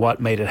back to what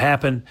made it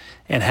happen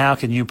and how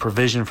can you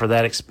provision for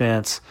that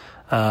expense.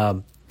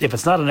 If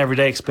it's not an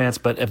everyday expense,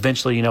 but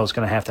eventually it's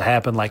going to have to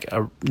happen, like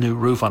a new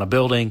roof on a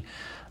building,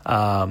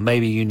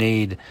 maybe you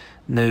need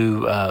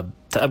to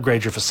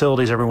upgrade your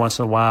facilities every once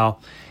in a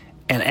while,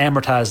 and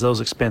amortize those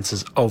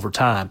expenses over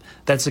time.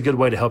 That's a good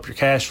way to help your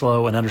cash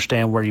flow and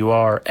understand where you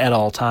are at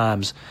all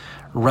times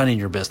running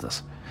your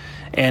business.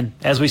 And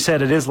as we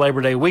said, it is Labor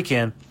Day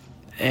weekend,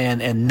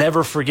 and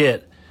never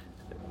forget,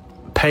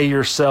 pay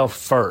yourself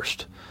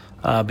first,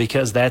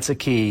 because that's a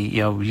key.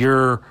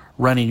 You're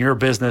running your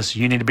business.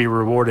 You need to be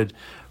rewarded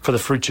for the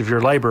fruits of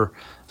your labor.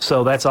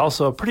 So that's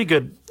also a pretty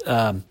good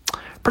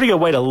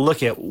way to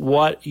look at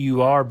what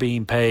you are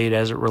being paid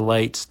as it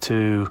relates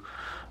to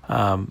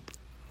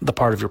the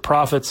part of your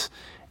profits,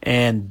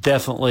 and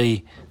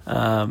definitely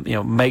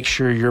make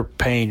sure you're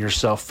paying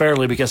yourself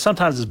fairly, because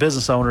sometimes as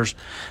business owners,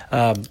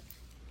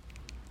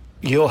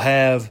 you'll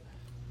have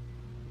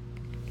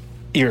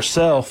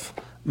yourself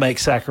make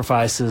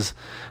sacrifices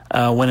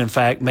when in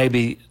fact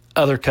maybe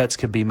other cuts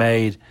could be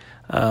made,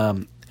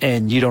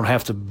 and you don't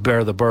have to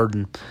bear the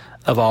burden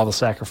of all the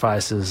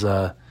sacrifices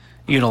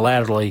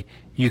unilaterally.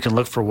 You can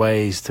look for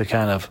ways to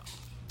kind of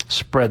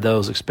spread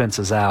those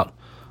expenses out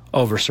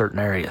over certain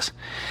areas.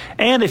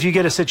 And if you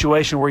get a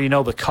situation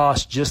where the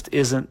cost just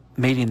isn't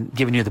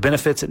giving you the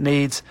benefits it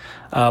needs,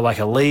 like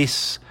a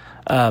lease,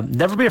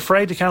 never be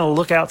afraid to kind of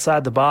look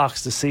outside the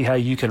box to see how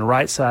you can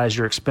right-size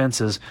your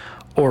expenses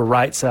or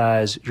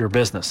right-size your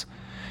business.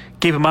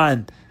 Keep in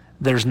mind,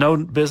 there's no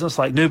business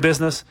like new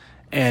business,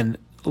 and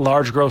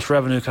large gross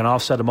revenue can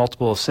offset a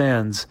multiple of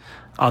sins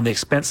on the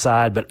expense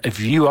side. But if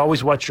you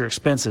always watch your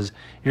expenses,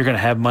 you're going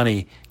to have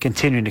money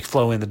continuing to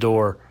flow in the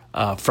door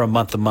from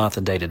month to month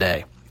and day to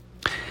day.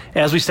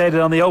 As we stated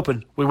on the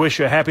open, we wish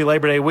you a happy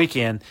Labor Day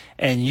weekend,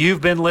 and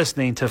you've been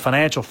listening to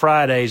Financial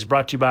Fridays,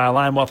 brought to you by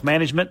Align Wealth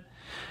Management.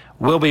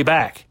 We'll be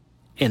back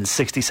in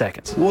 60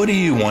 seconds. What do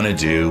you want to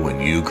do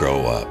when you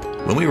grow up?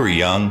 When we were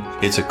young,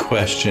 it's a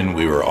question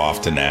we were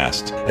often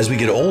asked. As we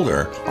get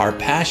older, our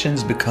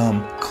passions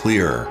become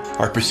clearer,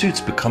 our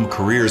pursuits become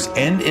careers,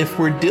 and if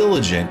we're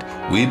diligent,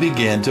 we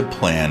begin to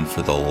plan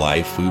for the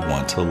life we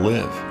want to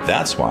live.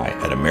 That's why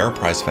at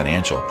Ameriprise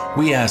Financial,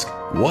 we ask,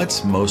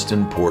 what's most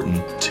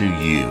important to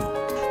you?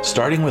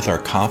 Starting with our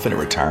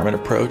Confident Retirement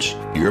approach,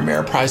 your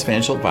Ameriprise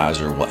Financial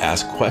Advisor will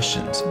ask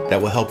questions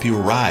that will help you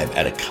arrive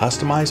at a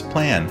customized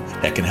plan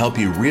that can help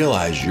you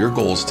realize your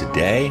goals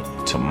today,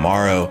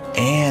 tomorrow,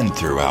 and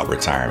throughout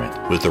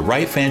retirement. With the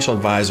right financial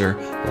advisor,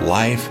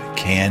 life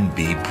can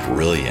be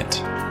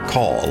brilliant.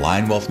 Call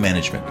Align Wealth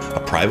Management,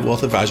 a private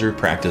wealth advisory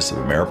practice of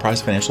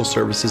Ameriprise Financial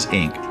Services,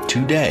 Inc.,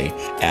 today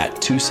at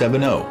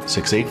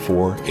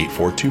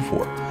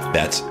 270-684-8424.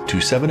 That's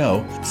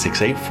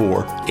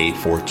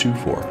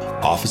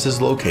 270-684-8424. Office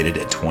is located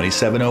at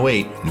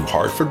 2708 New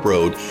Hartford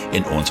Road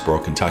in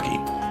Owensboro, Kentucky.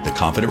 The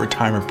Confident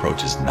Retirement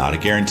approach is not a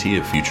guarantee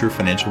of future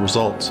financial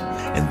results.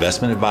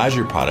 Investment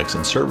advisory products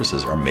and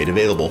services are made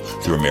available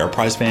through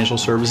Ameriprise Financial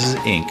Services,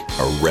 Inc.,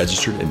 a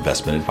registered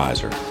investment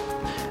advisor.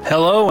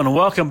 Hello and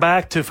welcome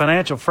back to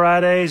Financial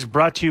Fridays,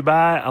 brought to you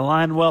by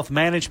Align Wealth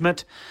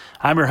Management.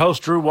 I'm your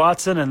host, Drew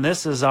Watson, and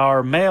this is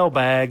our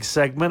mailbag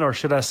segment, or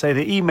should I say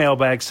the email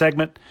bag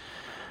segment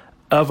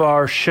of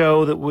our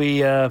show that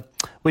we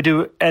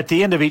do at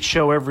the end of each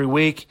show every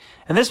week.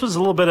 And this was a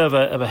little bit of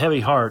a heavy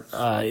heart.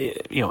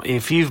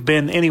 If you've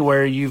been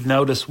anywhere, you've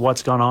noticed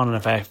what's gone on in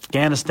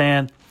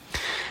Afghanistan,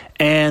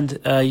 and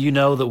you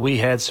know that we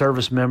had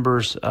service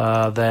members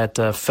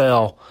that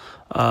fell,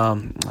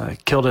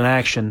 killed in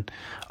action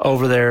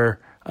over there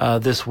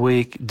this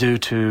week due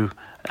to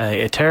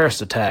a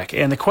terrorist attack.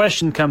 And the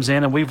question comes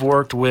in, and we've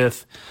worked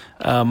with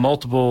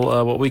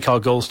multiple what we call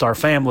Gold Star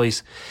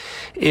families,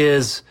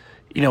 is,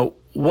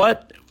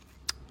 what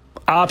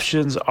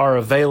options are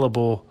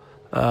available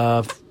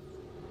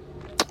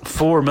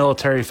for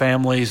military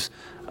families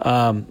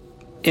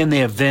in the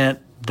event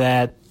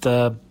that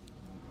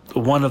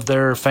one of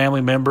their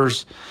family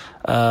members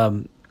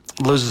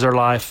loses their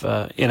life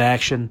in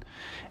action,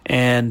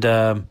 and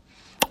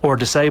or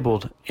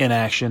disabled in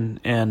action,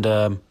 and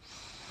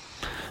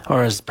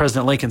or as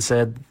President Lincoln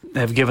said,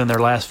 have given their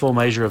last full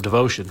measure of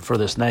devotion for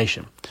this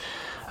nation.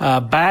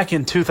 Back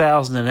in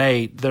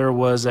 2008, there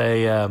was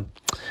an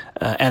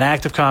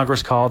act of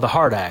Congress called the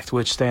HART Act,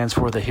 which stands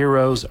for the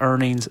Heroes,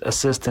 Earnings,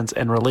 Assistance,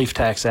 and Relief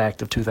Tax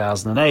Act of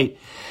 2008,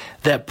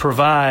 that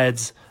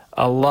provides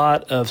a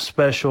lot of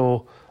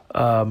special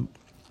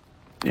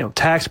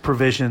tax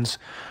provisions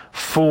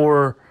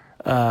for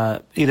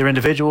either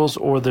individuals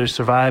or their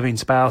surviving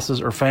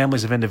spouses or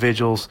families of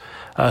individuals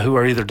who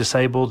are either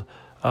disabled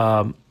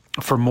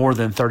for more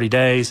than 30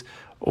 days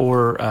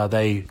or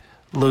they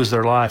lose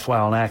their life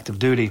while on active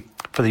duty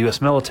for the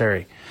U.S.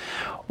 military.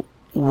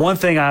 One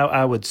thing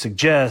I would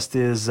suggest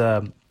is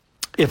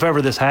if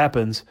ever this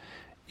happens,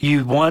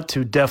 you want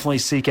to definitely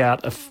seek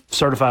out a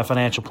certified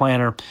financial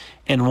planner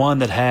and one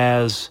that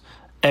has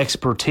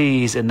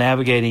expertise in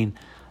navigating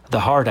the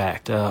HART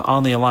Act.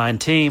 On the Align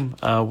team,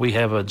 we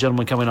have a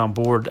gentleman coming on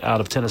board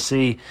out of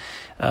Tennessee,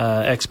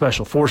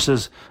 ex-Special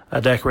Forces,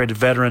 a decorated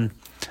veteran,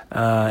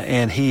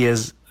 and he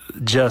is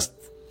just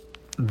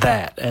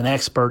that, an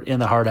expert in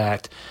the HART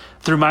Act.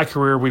 Through my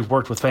career, we've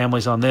worked with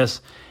families on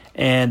this,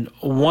 and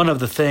one of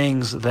the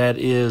things that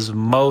is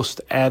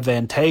most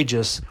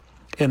advantageous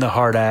in the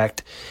HART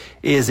Act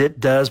is it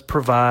does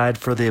provide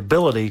for the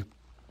ability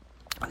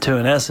to,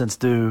 in essence,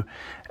 do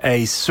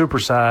a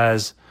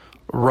supersize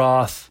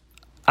Roth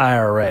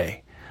IRA.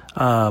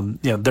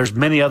 There's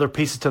many other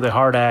pieces to the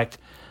HART Act,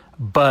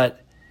 but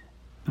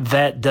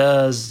that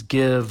does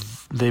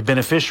give the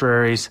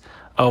beneficiaries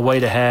a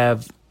way to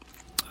have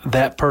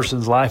that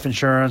person's life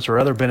insurance or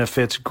other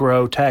benefits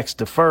grow tax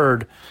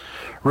deferred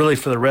really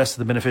for the rest of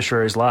the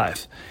beneficiary's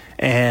life.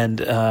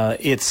 And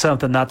it's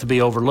something not to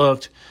be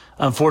overlooked.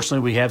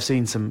 Unfortunately, we have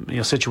seen some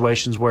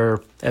situations where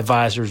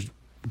advisors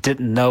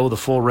didn't know the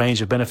full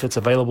range of benefits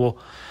available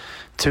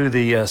to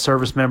the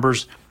service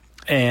members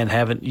and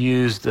haven't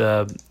used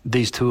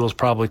these tools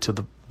probably to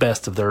the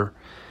best of their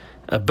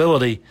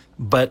ability.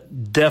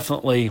 But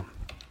definitely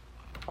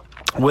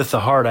with the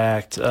HART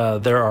Act,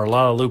 there are a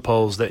lot of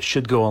loopholes that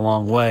should go a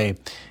long way.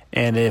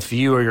 And if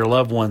you or your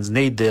loved ones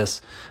need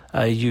this,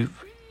 you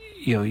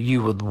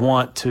would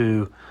want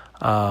to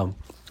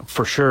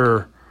for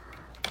sure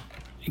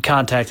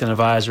contact an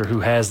advisor who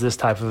has this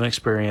type of an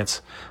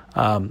experience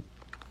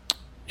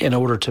in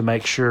order to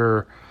make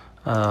sure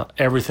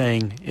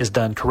everything is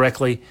done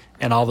correctly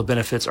and all the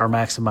benefits are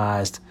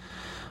maximized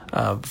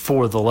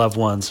for the loved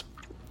ones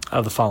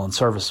of the fallen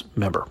service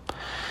member.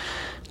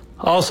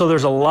 Also,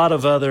 there's a lot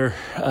of other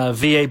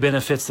VA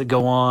benefits that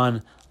go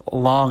on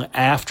long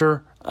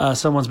after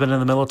someone's been in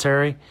the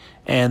military,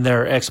 and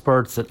there are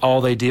experts that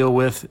all they deal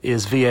with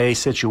is VA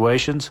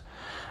situations.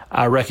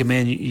 I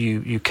recommend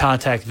you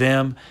contact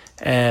them,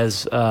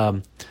 as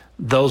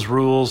those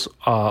rules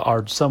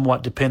are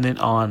somewhat dependent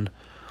on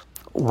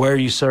where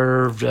you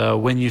served,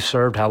 when you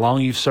served, how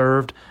long you've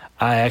served.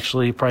 I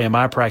actually, probably in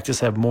my practice,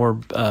 have more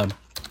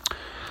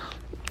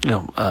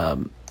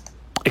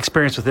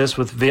experience with this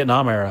with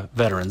Vietnam era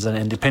veterans,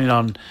 and depending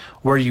on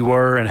where you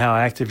were and how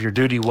active your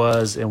duty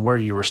was and where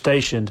you were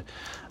stationed,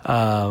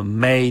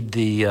 made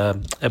the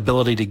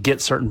ability to get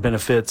certain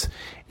benefits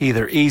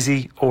either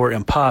easy or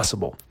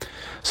impossible.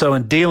 So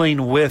in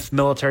dealing with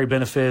military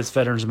benefits,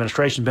 Veterans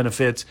Administration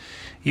benefits,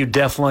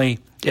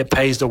 it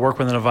pays to work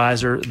with an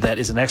advisor that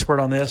is an expert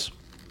on this,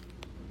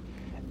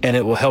 and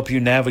it will help you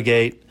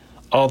navigate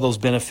all those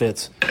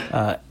benefits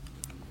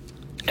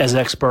as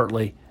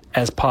expertly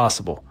as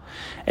possible.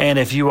 And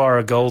if you are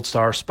a Gold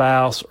Star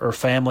spouse or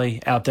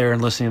family out there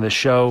and listening to this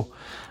show,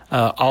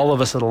 all of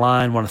us at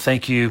Align want to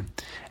thank you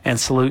and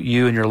salute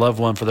you and your loved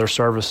one for their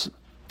service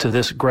to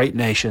this great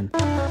nation,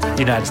 the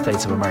United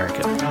States of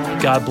America.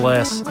 God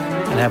bless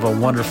and have a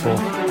wonderful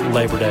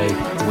Labor Day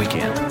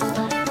weekend.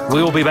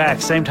 We will be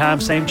back, same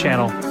time, same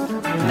channel,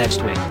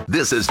 next week.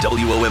 This is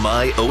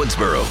WOMI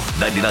Owensboro,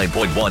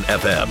 99.1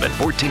 FM and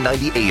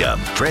 1490 AM.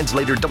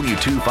 Translator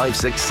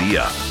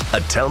W256CF,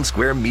 a Town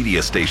Square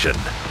media station.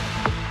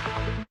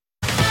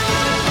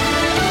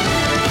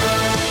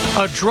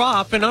 A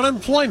drop in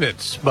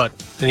unemployment, but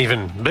an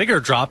even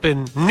bigger drop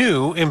in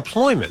new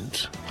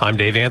employment. I'm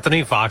Dave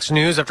Anthony, Fox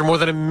News. After more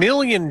than 1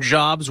 million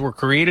jobs were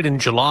created in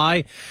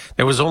July,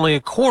 there was only a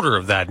quarter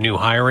of that new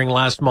hiring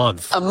last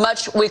month. A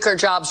much weaker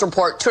jobs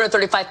report,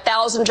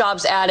 235,000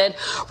 jobs added.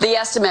 The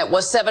estimate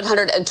was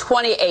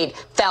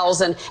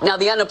 728,000. Now,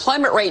 the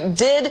unemployment rate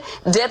did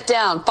dip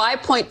down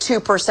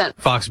 5.2%.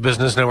 Fox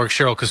Business Network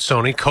Cheryl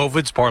Cassoni,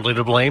 COVID's partly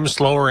to blame,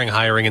 slowing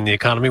hiring in the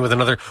economy with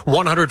another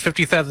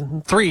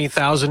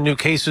 153,000 new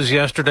cases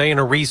yesterday and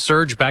a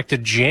resurge back to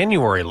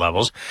January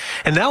levels.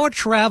 And now a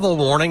travel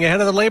warning ahead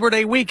of the Labor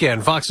Day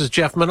weekend. Fox's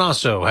Jeff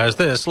Manasso has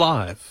this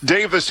live.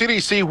 Dave, the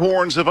CDC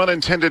warns of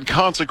unintended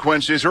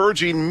consequences,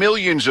 urging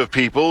millions of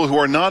people who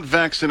are not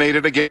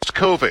vaccinated against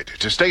COVID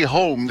to stay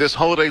home this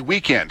holiday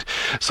weekend,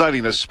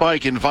 citing a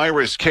spike in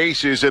virus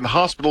cases and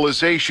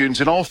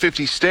hospitalizations in all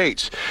 50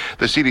 states.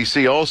 The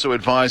CDC also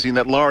advising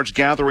that large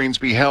gatherings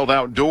be held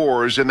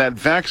outdoors and that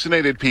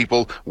vaccinated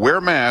people wear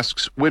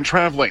masks when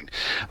traveling.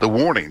 The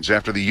warnings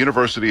after the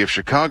University of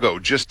Chicago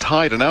just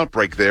tied an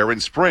outbreak there in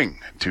spring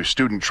to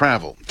student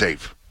travel.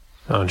 Dave.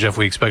 Jeff,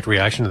 we expect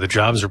reaction to the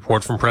jobs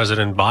report from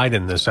President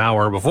Biden this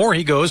hour before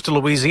he goes to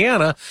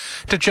Louisiana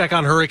to check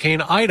on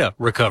Hurricane Ida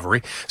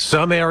recovery.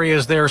 Some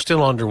areas there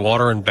still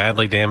underwater and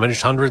badly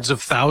damaged. Hundreds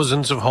of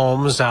thousands of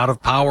homes out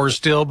of power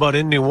still, but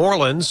in New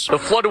Orleans, the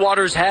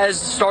floodwaters has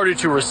started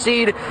to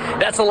recede.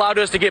 That's allowed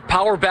us to get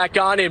power back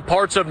on in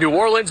parts of New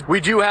Orleans.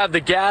 We do have the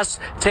gas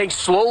tanks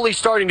slowly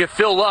starting to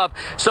fill up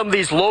some of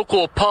these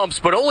local pumps,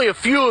 but only a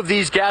few of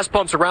these gas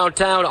pumps around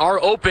town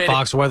are open.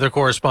 Fox weather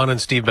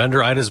correspondent Steve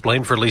Bender, Ida's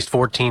blamed for at least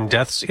 14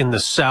 deaths in the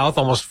south.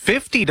 Almost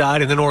 50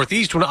 died in the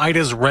northeast when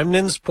Ida's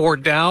remnants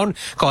poured down,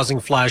 causing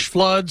flash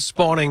floods,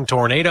 spawning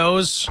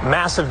tornadoes.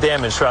 Massive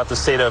damage throughout the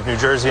state of New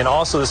Jersey. And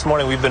also this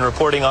morning we've been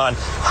reporting on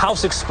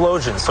house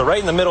explosions. So right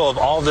in the middle of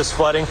all this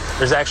flooding,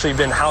 there's actually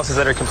been houses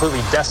that are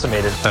completely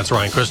decimated. That's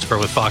Ryan Christopher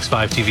with Fox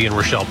 5 TV in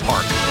Rochelle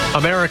Park.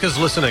 America's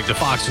listening to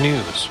Fox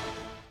News.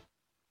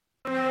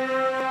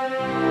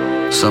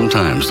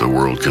 Sometimes the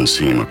world can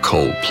seem a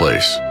cold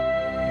place,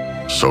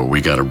 so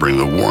we got to bring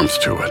the warmth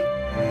to it.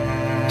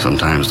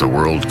 Sometimes the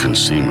world can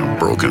seem a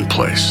broken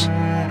place,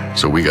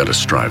 so we got to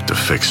strive to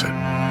fix it.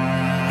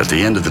 At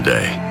the end of the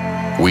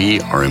day, we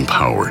are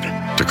empowered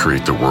to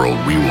create the world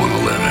we want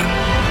to live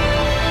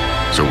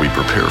in. So we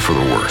prepare for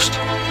the worst,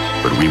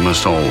 but we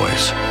must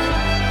always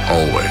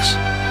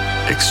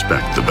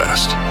expect the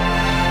best.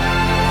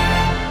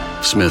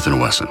 Smith &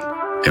 Wesson,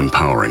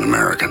 empowering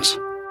Americans.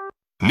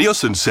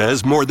 Nielsen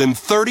says more than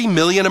 30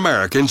 million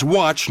Americans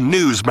watch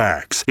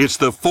Newsmax. It's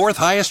the 4th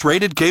highest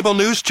rated cable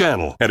news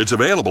channel, and it's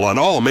available on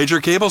all major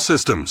cable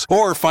systems.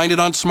 Or find it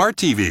on smart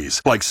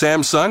TVs like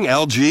Samsung,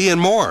 LG, and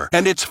more.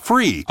 And it's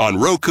free on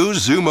Roku,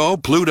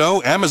 Xumo,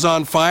 Pluto,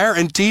 Amazon Fire,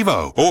 and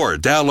TiVo. Or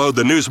download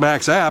the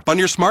Newsmax app on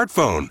your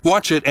smartphone.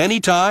 Watch it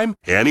anytime,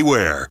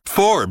 anywhere.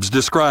 Forbes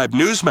described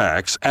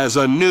Newsmax as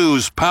a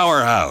news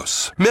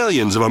powerhouse.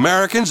 Millions of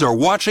Americans are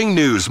watching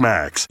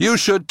Newsmax. You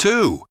should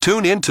too.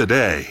 Tune in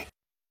today.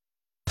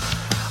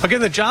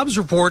 Again, the jobs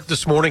report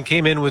this morning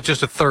came in with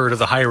just a third of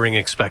the hiring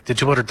expected.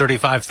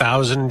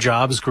 235,000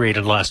 jobs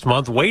created last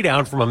month, way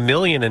down from 1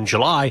 million in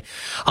July.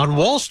 On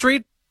Wall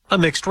Street, a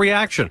mixed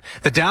reaction.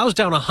 The Dow's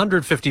down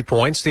 150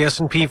 points. The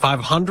S&P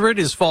 500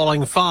 is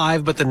falling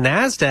 5, but the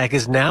NASDAQ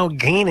is now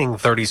gaining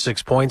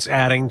 36 points,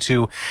 adding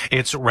to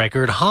its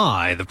record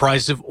high. The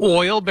price of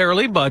oil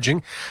barely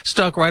budging,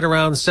 stuck right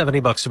around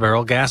 $70 a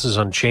barrel. Gas is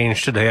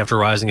unchanged today after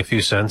rising a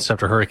few cents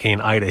after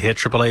Hurricane Ida hit.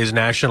 AAA's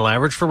national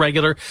average for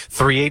regular,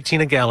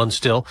 $3.18 a gallon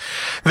still.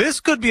 This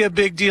could be a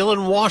big deal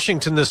in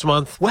Washington this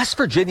month. West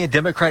Virginia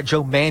Democrat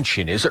Joe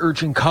Manchin is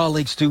urging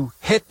colleagues to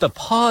hit the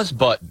pause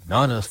button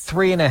on a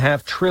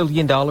 $3.5 trillion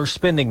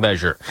spending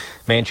measure.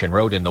 Manchin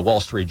wrote in the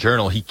Wall Street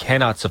Journal he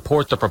cannot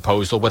support the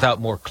proposal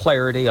without more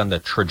clarity on the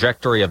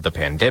trajectory of the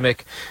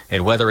pandemic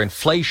and whether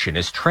inflation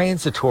is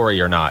transitory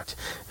or not.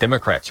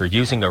 Democrats are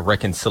using a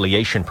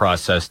reconciliation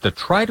process to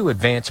try to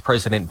advance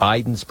President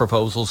Biden's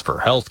proposals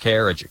for health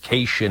care,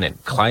 education,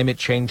 and climate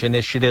change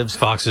initiatives.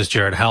 Fox's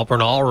Jared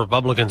Halpern. All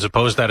Republicans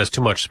oppose that as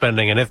too much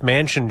spending, and if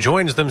Manchin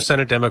joins them,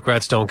 Senate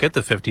Democrats don't get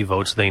the 50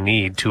 votes they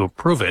need to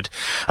approve it.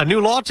 A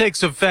new law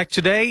takes effect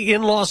today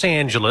in Los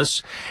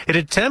Angeles. It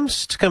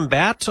attempts to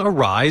combat a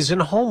rise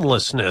in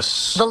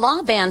homelessness. The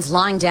law bans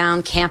lying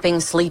down, camping,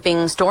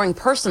 sleeping, storing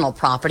personal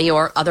property,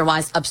 or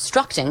otherwise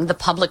obstructing the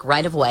public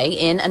right-of-way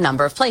in a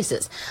number of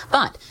places.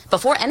 But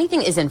before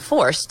anything is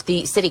enforced,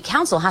 the city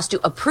council has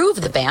to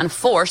approve the ban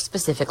for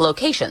specific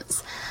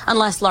locations,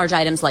 unless large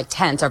items like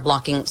tents are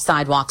blocking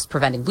sidewalks,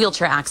 preventing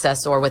wheelchair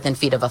access, or within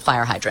feet of a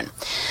fire hydrant.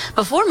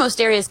 Before most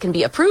areas can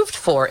be approved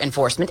for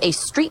enforcement, a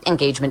street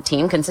engagement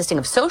team consisting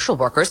of social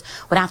workers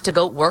would have to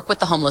go work with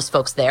the homeless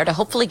folks there to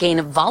hopefully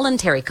gain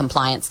voluntary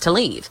compliance to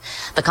leave.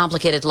 The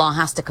complicated law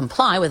has to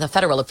comply with a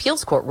federal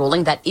appeals court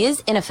ruling that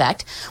is in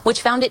effect,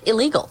 which found it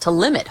illegal to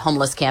limit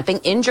homeless camping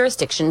in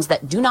jurisdictions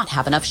that do not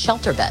have enough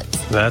shelter beds.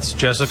 That's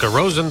Jessica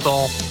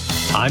Rosenthal.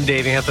 I'm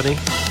Dave Anthony.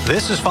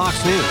 This is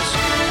Fox News.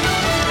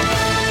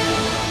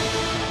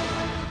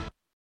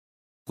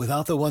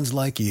 Without the ones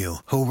like you,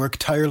 who work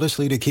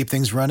tirelessly to keep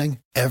things running,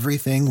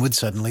 everything would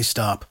suddenly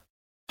stop.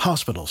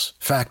 Hospitals,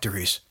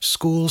 factories,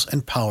 schools,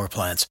 and power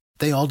plants,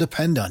 they all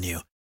depend on you.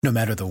 No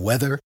matter the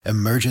weather,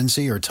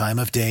 emergency, or time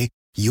of day,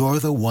 you're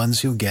the ones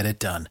who get it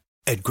done.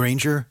 At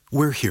Grainger,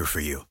 we're here for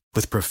you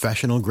with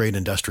professional-grade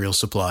industrial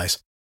supplies.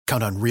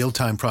 Count on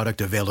real-time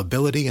product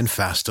availability and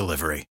fast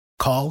delivery.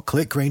 Call,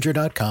 click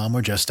Grainger.com,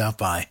 or just stop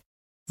by.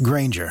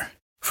 Grainger,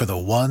 for the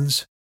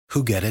ones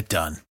who get it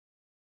done.